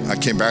night, I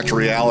came back to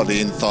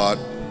reality and thought,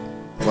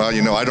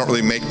 well, I don't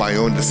really make my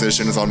own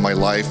decisions on my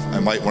life. I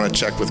might want to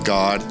check with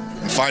God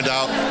and find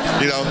out,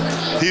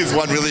 he's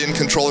one really in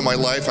control of my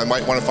life. I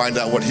might want to find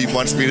out what he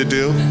wants me to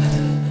do.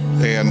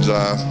 And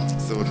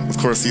so, of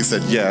course, he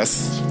said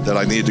yes, that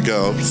I need to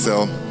go.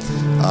 So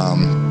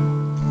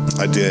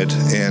I did.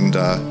 And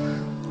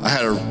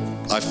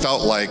I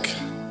felt like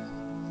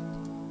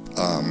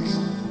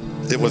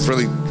it was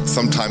really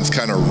sometimes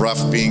kind of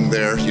rough being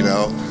there,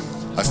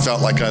 I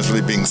felt like I was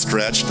really being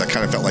stretched. I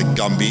kind of felt like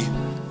Gumby,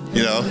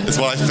 is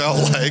what I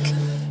felt like.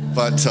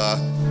 But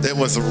it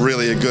was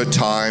really a good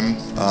time.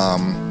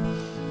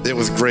 It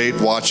was great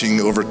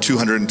watching over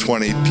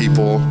 220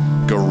 people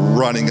go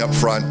running up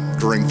front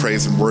during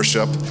praise and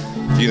worship,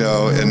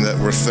 and that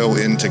we're so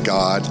into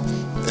God.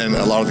 And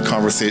a lot of the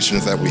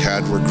conversations that we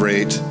had were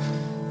great.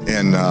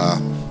 And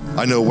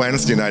I know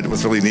Wednesday night it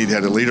was really neat. He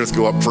had the leaders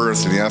go up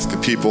first, and he asked the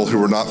people who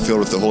were not filled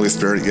with the Holy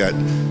Spirit yet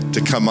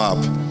to come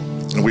up.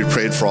 And we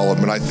prayed for all of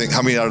them. And I think,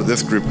 how many out of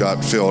this group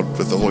got filled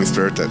with the Holy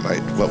Spirit that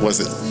night? What was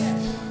it?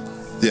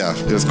 Yeah,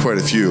 it was quite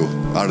a few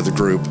out of the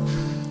group.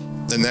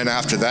 And then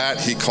after that,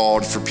 he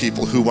called for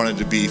people who wanted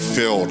to be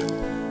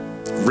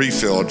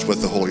refilled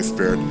with the Holy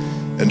Spirit.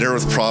 And there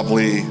was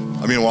probably,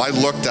 when I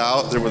looked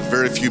out, there was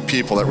very few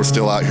people that were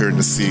still out here in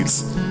the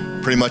seats.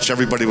 Pretty much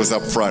everybody was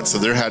up front. So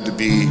there had to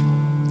be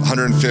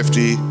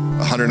 150,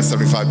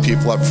 175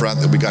 people up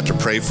front that we got to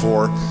pray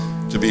for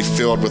to be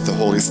filled with the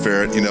Holy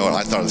Spirit, and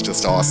I thought it was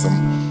just awesome.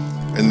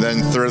 And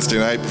then Thursday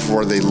night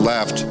before they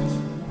left,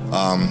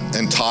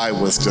 and Ty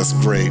was just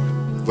great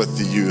with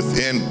the youth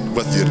and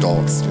with the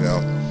adults,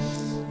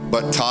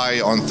 But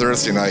Ty on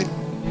Thursday night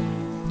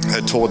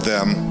had told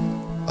them,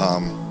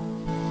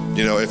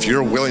 if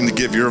you're willing to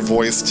give your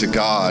voice to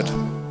God,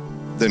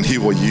 then he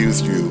will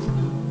use you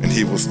and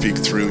he will speak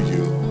through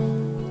you,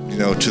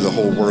 to the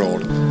whole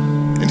world.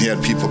 And he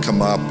had people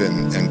come up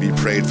and be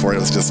prayed for. It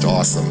was just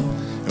awesome.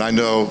 And I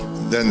know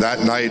then that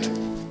night,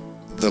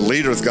 the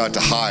leaders got to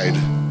hide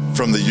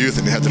from the youth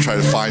and they had to try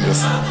to find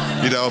us,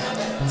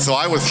 So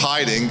I was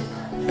hiding,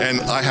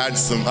 and I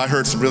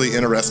heard some really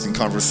interesting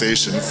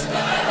conversations,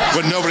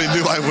 but nobody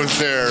knew I was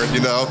there,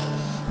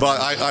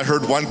 But I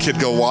heard one kid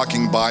go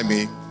walking by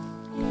me,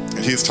 and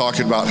he's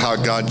talking about how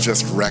God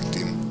just wrecked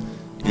him,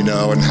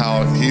 and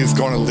how he's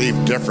going to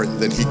leave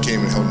different than he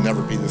came, and he'll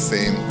never be the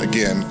same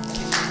again,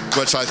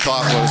 which I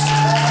thought was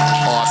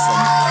awesome,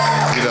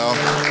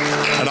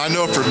 And I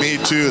know for me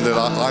too that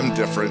I'm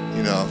different,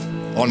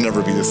 I'll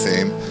never be the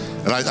same.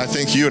 And I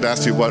think you had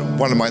asked me what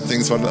one of my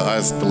things what I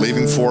was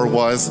believing for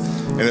was,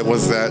 and it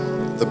was that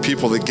the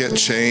people that get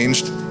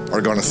changed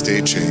are going to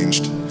stay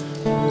changed,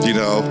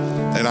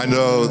 And I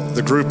know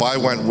the group I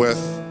went with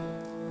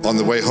on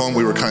the way home,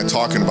 we were kind of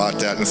talking about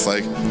that, and it's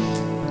like,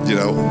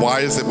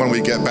 why is it when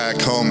we get back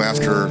home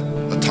after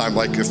a time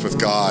like this with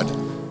God,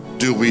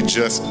 do we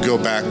just go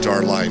back to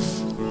our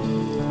life,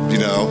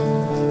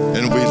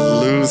 And we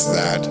lose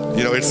that.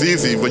 It's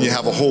easy when you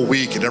have a whole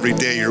week and every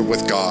day you're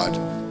with God.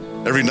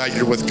 Every night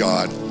you're with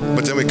God.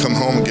 But then we come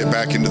home and get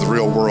back into the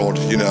real world,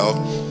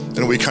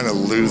 And we kind of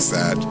lose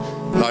that.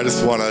 And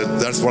that's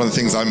one of the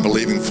things I'm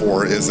believing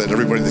for, is that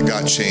everybody that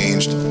got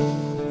changed,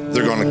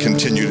 they're going to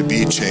continue to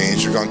be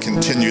changed. They're going to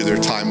continue their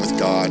time with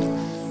God,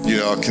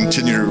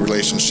 continue their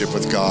relationship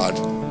with God,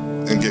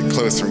 and get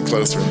closer and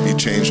closer and be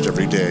changed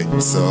every day.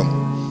 So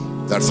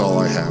that's all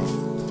I have.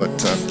 But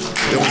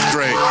it was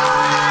great.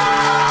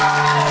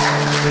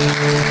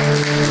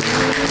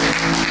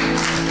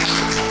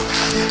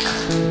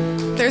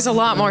 There's a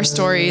lot more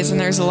stories and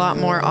there's a lot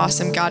more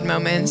awesome God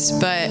moments,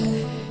 but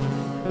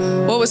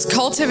what was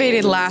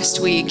cultivated last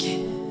week,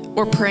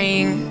 we're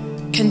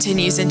praying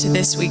continues into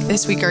this week.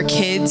 This week our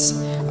kids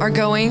are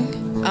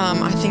going.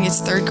 I think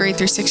it's 3rd grade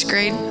through 6th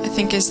grade, I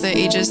think is the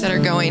ages that are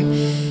going.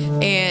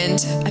 And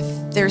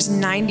there's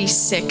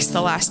 96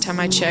 the last time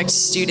I checked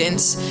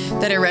students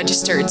that are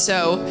registered.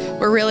 So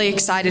we're really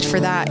excited for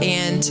that.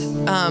 And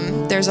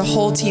there's a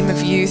whole team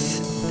of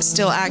youth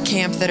still at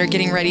camp that are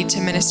getting ready to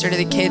minister to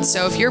the kids.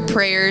 So if your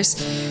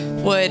prayers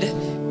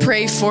would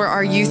pray for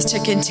our youth to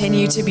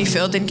continue to be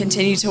filled and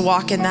continue to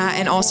walk in that,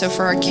 and also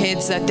for our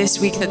kids that this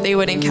week that they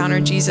would encounter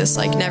Jesus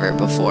like never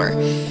before.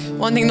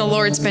 One thing the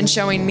Lord's been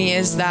showing me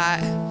is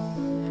that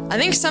I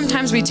think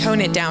sometimes we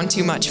tone it down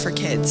too much for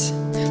kids.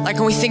 Like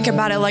when we think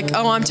about it like,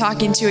 oh, I'm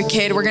talking to a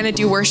kid, we're going to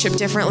do worship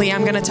differently,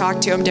 I'm going to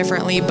talk to them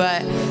differently,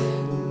 but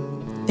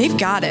they've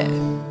got it.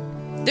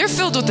 They're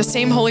filled with the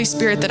same Holy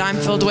Spirit that I'm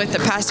filled with,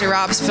 that Pastor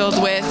Rob's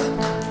filled with.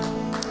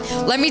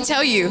 Let me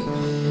tell you,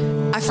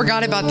 I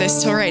forgot about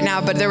this till right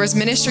now, but there was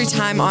ministry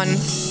time on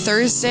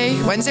Wednesday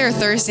or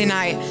Thursday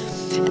night.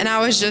 And I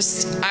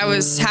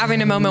was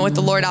having a moment with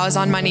the Lord. I was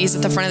on my knees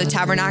at the front of the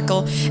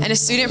tabernacle, and a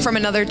student from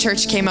another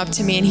church came up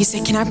to me and he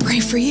said, "Can I pray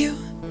for you?"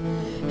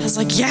 I was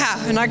like, yeah,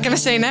 I'm not going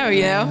to say no,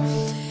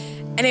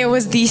 And it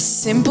was the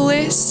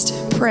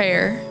simplest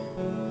prayer,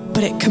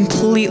 but it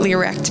completely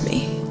wrecked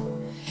me.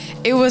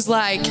 It was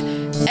like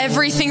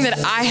everything that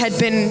I had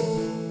been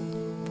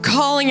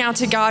calling out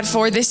to God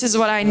for, this is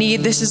what I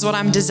need, this is what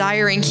I'm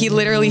desiring. He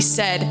literally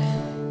said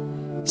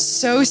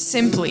so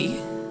simply,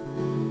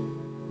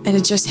 and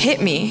it just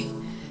hit me.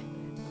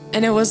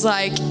 And it was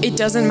like, it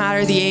doesn't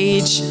matter the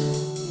age.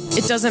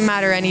 It doesn't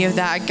matter any of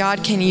that.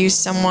 God can use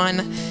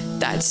someone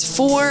that's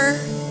 4.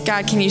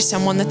 God can use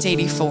someone that's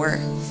 84.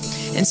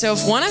 And so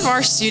if one of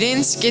our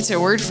students gets a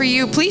word for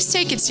you, please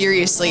take it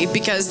seriously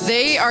because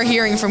they are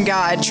hearing from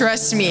God.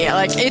 Trust me,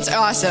 like, it's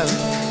awesome.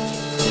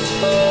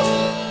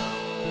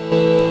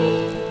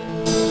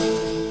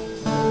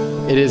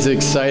 It is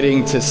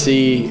exciting to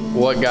see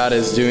what God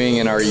is doing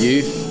in our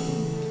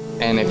youth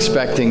and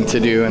expecting to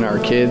do in our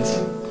kids.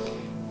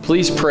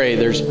 Please pray.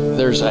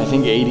 There's I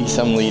think 80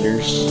 some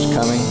leaders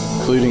coming,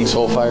 including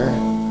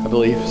Soulfire, I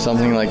believe,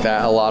 something like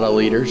that. A lot of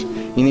leaders.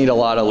 You need a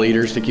lot of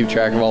leaders to keep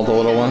track of all the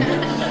little ones.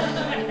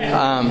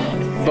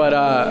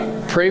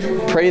 But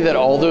pray that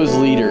all those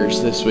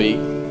leaders this week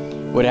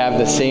would have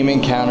the same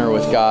encounter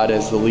with God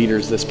as the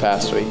leaders this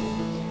past week.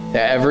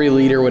 That every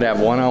leader would have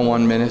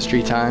one-on-one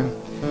ministry time.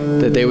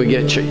 That they would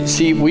get...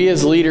 See, we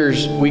as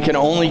leaders, we can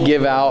only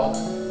give out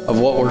of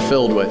what we're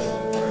filled with.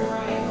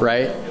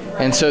 Right?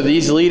 And so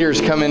these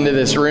leaders come into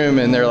this room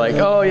and they're like,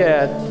 oh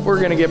yeah, we're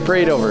going to get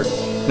prayed over.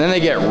 And then they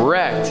get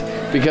wrecked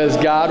because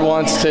God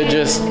wants to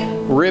just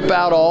rip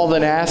out all the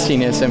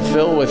nastiness and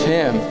fill with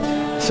Him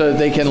so that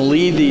they can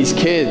lead these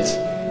kids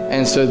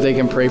and so that they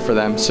can pray for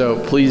them.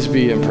 So please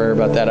be in prayer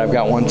about that. I've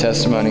got one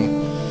testimony.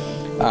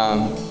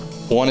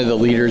 One of the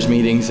leaders'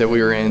 meetings that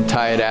we were in,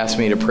 Ty had asked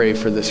me to pray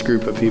for this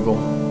group of people.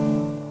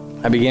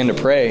 I began to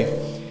pray,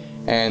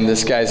 and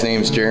this guy's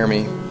name's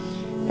Jeremy.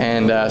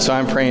 And so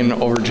I'm praying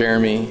over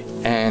Jeremy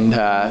and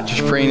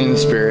just praying in the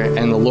Spirit.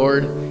 And the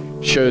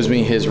Lord shows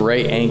me his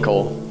right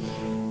ankle.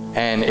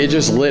 And it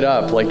just lit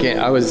up. Like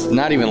I was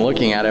not even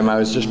looking at him. I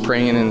was just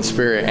praying in the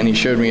Spirit. And he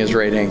showed me his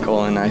right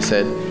ankle. And I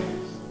said,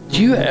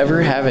 do you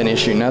ever have an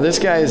issue? Now this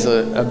guy is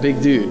a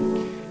big dude.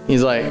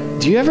 He's like,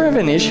 do you ever have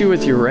an issue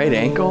with your right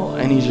ankle?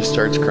 And he just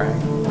starts crying.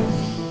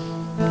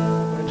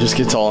 Just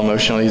gets all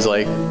emotional. He's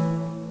like,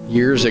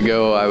 years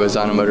ago I was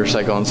on a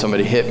motorcycle and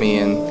somebody hit me,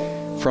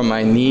 and from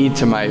my knee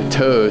to my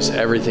toes,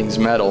 everything's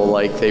metal,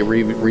 like they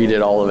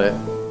redid all of it.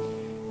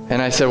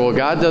 And I said, well,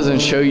 God doesn't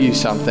show you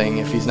something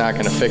if He's not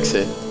going to fix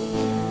it.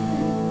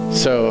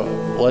 So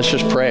let's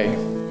just pray.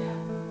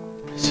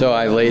 So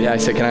I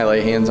said, can I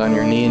lay hands on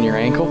your knee and your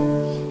ankle?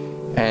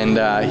 And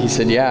he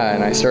said, yeah,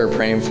 and I started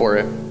praying for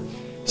it.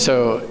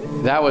 So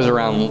that was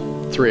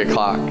around 3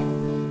 o'clock.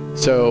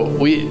 So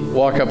we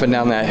walk up and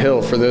down that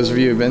hill. For those of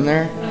you who've been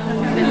there,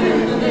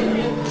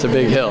 it's a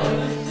big hill.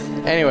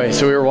 Anyway,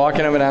 so we were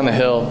walking up and down the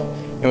hill.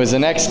 It was the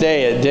next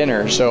day at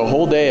dinner, so a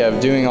whole day of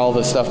doing all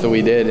the stuff that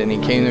we did. And he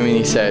came to me and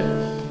he said,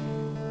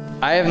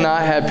 I have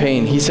not had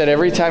pain. He said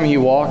every time he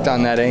walked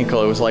on that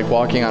ankle, it was like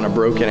walking on a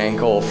broken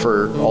ankle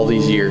for all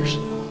these years.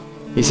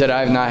 He said,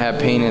 I have not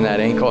had pain in that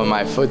ankle, and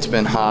my foot's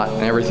been hot,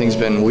 and everything's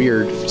been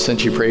weird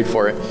since you prayed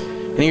for it.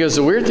 And he goes,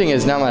 the weird thing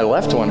is now my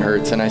left one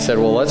hurts. And I said,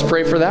 well, let's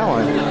pray for that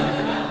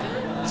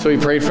one. So we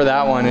prayed for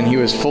that one, and he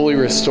was fully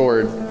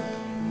restored.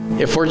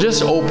 If we're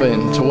just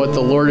open to what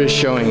the Lord is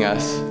showing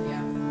us,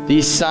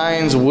 these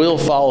signs will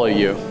follow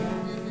you.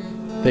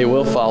 They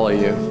will follow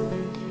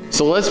you.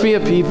 So let's be a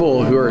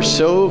people who are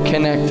so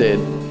connected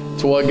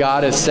to what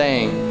God is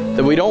saying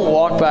that we don't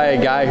walk by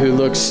a guy who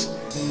looks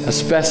a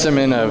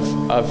specimen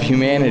of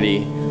humanity.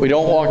 We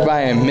don't walk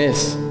by and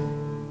miss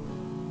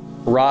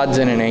rods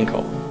in an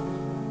ankle,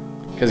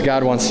 because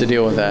God wants to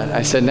deal with that.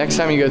 I said, next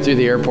time you go through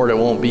the airport, it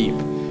won't beep.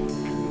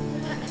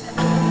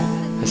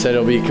 I said,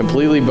 it'll be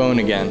completely bone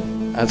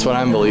again. That's what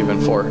I'm believing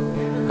for.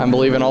 I'm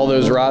believing all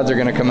those rods are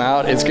going to come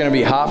out. It's going to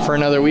be hot for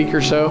another week or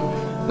so.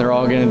 And they're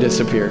all going to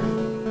disappear.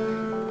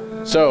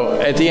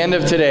 So at the end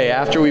of today,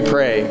 after we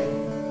pray,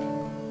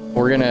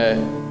 we're going to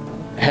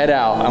head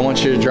out. I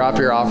want you to drop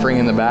your offering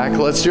in the back.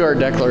 Let's do our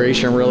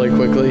declaration really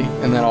quickly,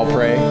 and then I'll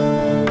pray.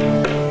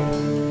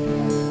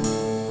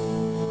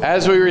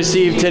 As we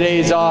receive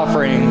today's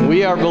offering,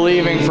 we are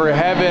believing for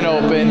heaven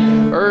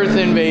open, earth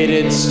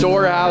invaded,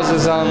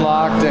 storehouses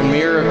unlocked, and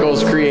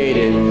miracles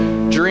created.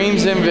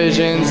 Dreams and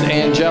visions,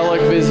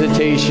 angelic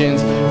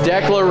visitations,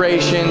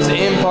 declarations,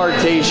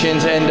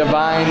 impartations, and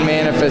divine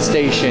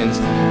manifestations.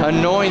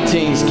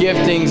 Anointings,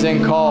 giftings,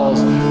 and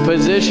calls,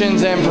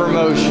 positions and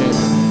promotions.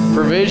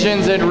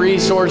 Provisions and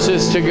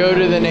resources to go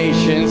to the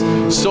nations,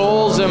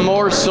 souls and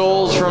more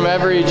souls from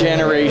every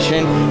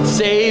generation,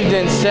 saved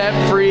and set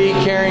free,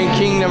 carrying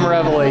kingdom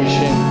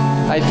revelation.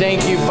 I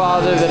thank you,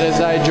 Father, that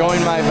as I join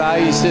my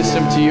value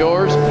system to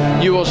yours,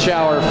 you will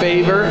shower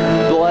favor,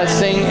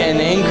 blessing, and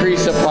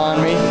increase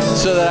upon me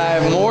so that I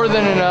have more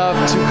than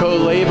enough to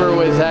co-labor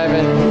with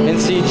heaven and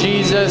see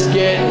Jesus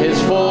get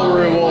his full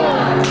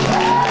reward.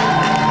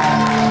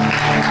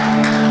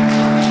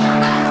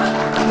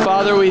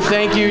 Father, we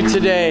thank you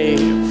today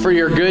for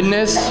your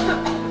goodness.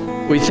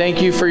 We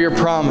thank you for your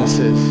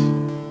promises.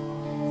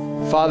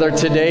 Father,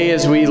 today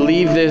as we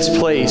leave this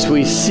place,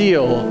 we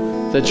seal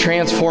the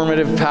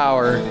transformative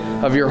power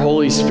of your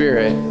Holy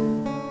Spirit.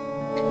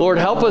 Lord,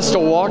 help us to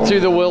walk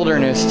through the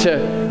wilderness,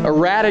 to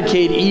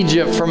eradicate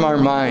Egypt from our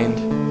mind,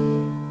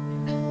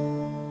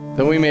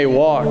 that we may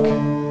walk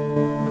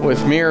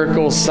with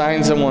miracles,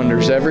 signs, and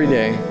wonders every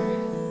day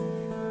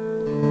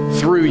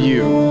through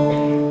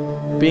you.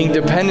 being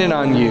dependent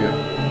on you,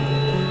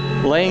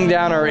 laying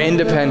down our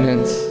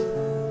independence,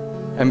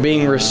 and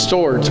being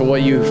restored to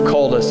what you've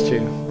called us to.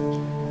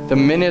 The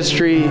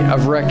ministry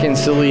of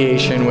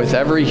reconciliation with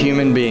every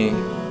human being.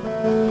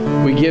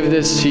 We give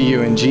this to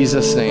you in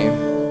Jesus' name.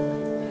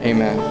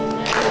 Amen.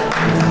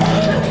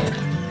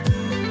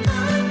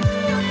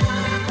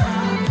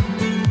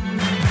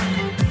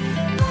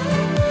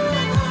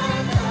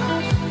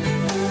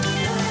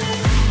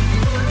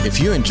 If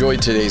you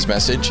enjoyed today's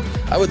message,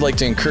 I would like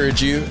to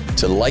encourage you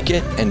to like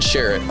it and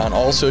share it on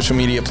all social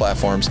media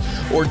platforms,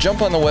 or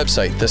jump on the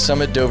website,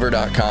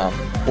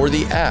 thesummitdover.com, or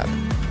the app,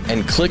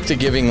 and click the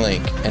giving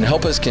link and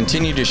help us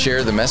continue to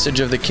share the message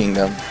of the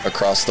kingdom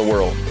across the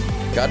world.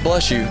 God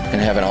bless you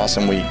and have an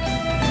awesome week.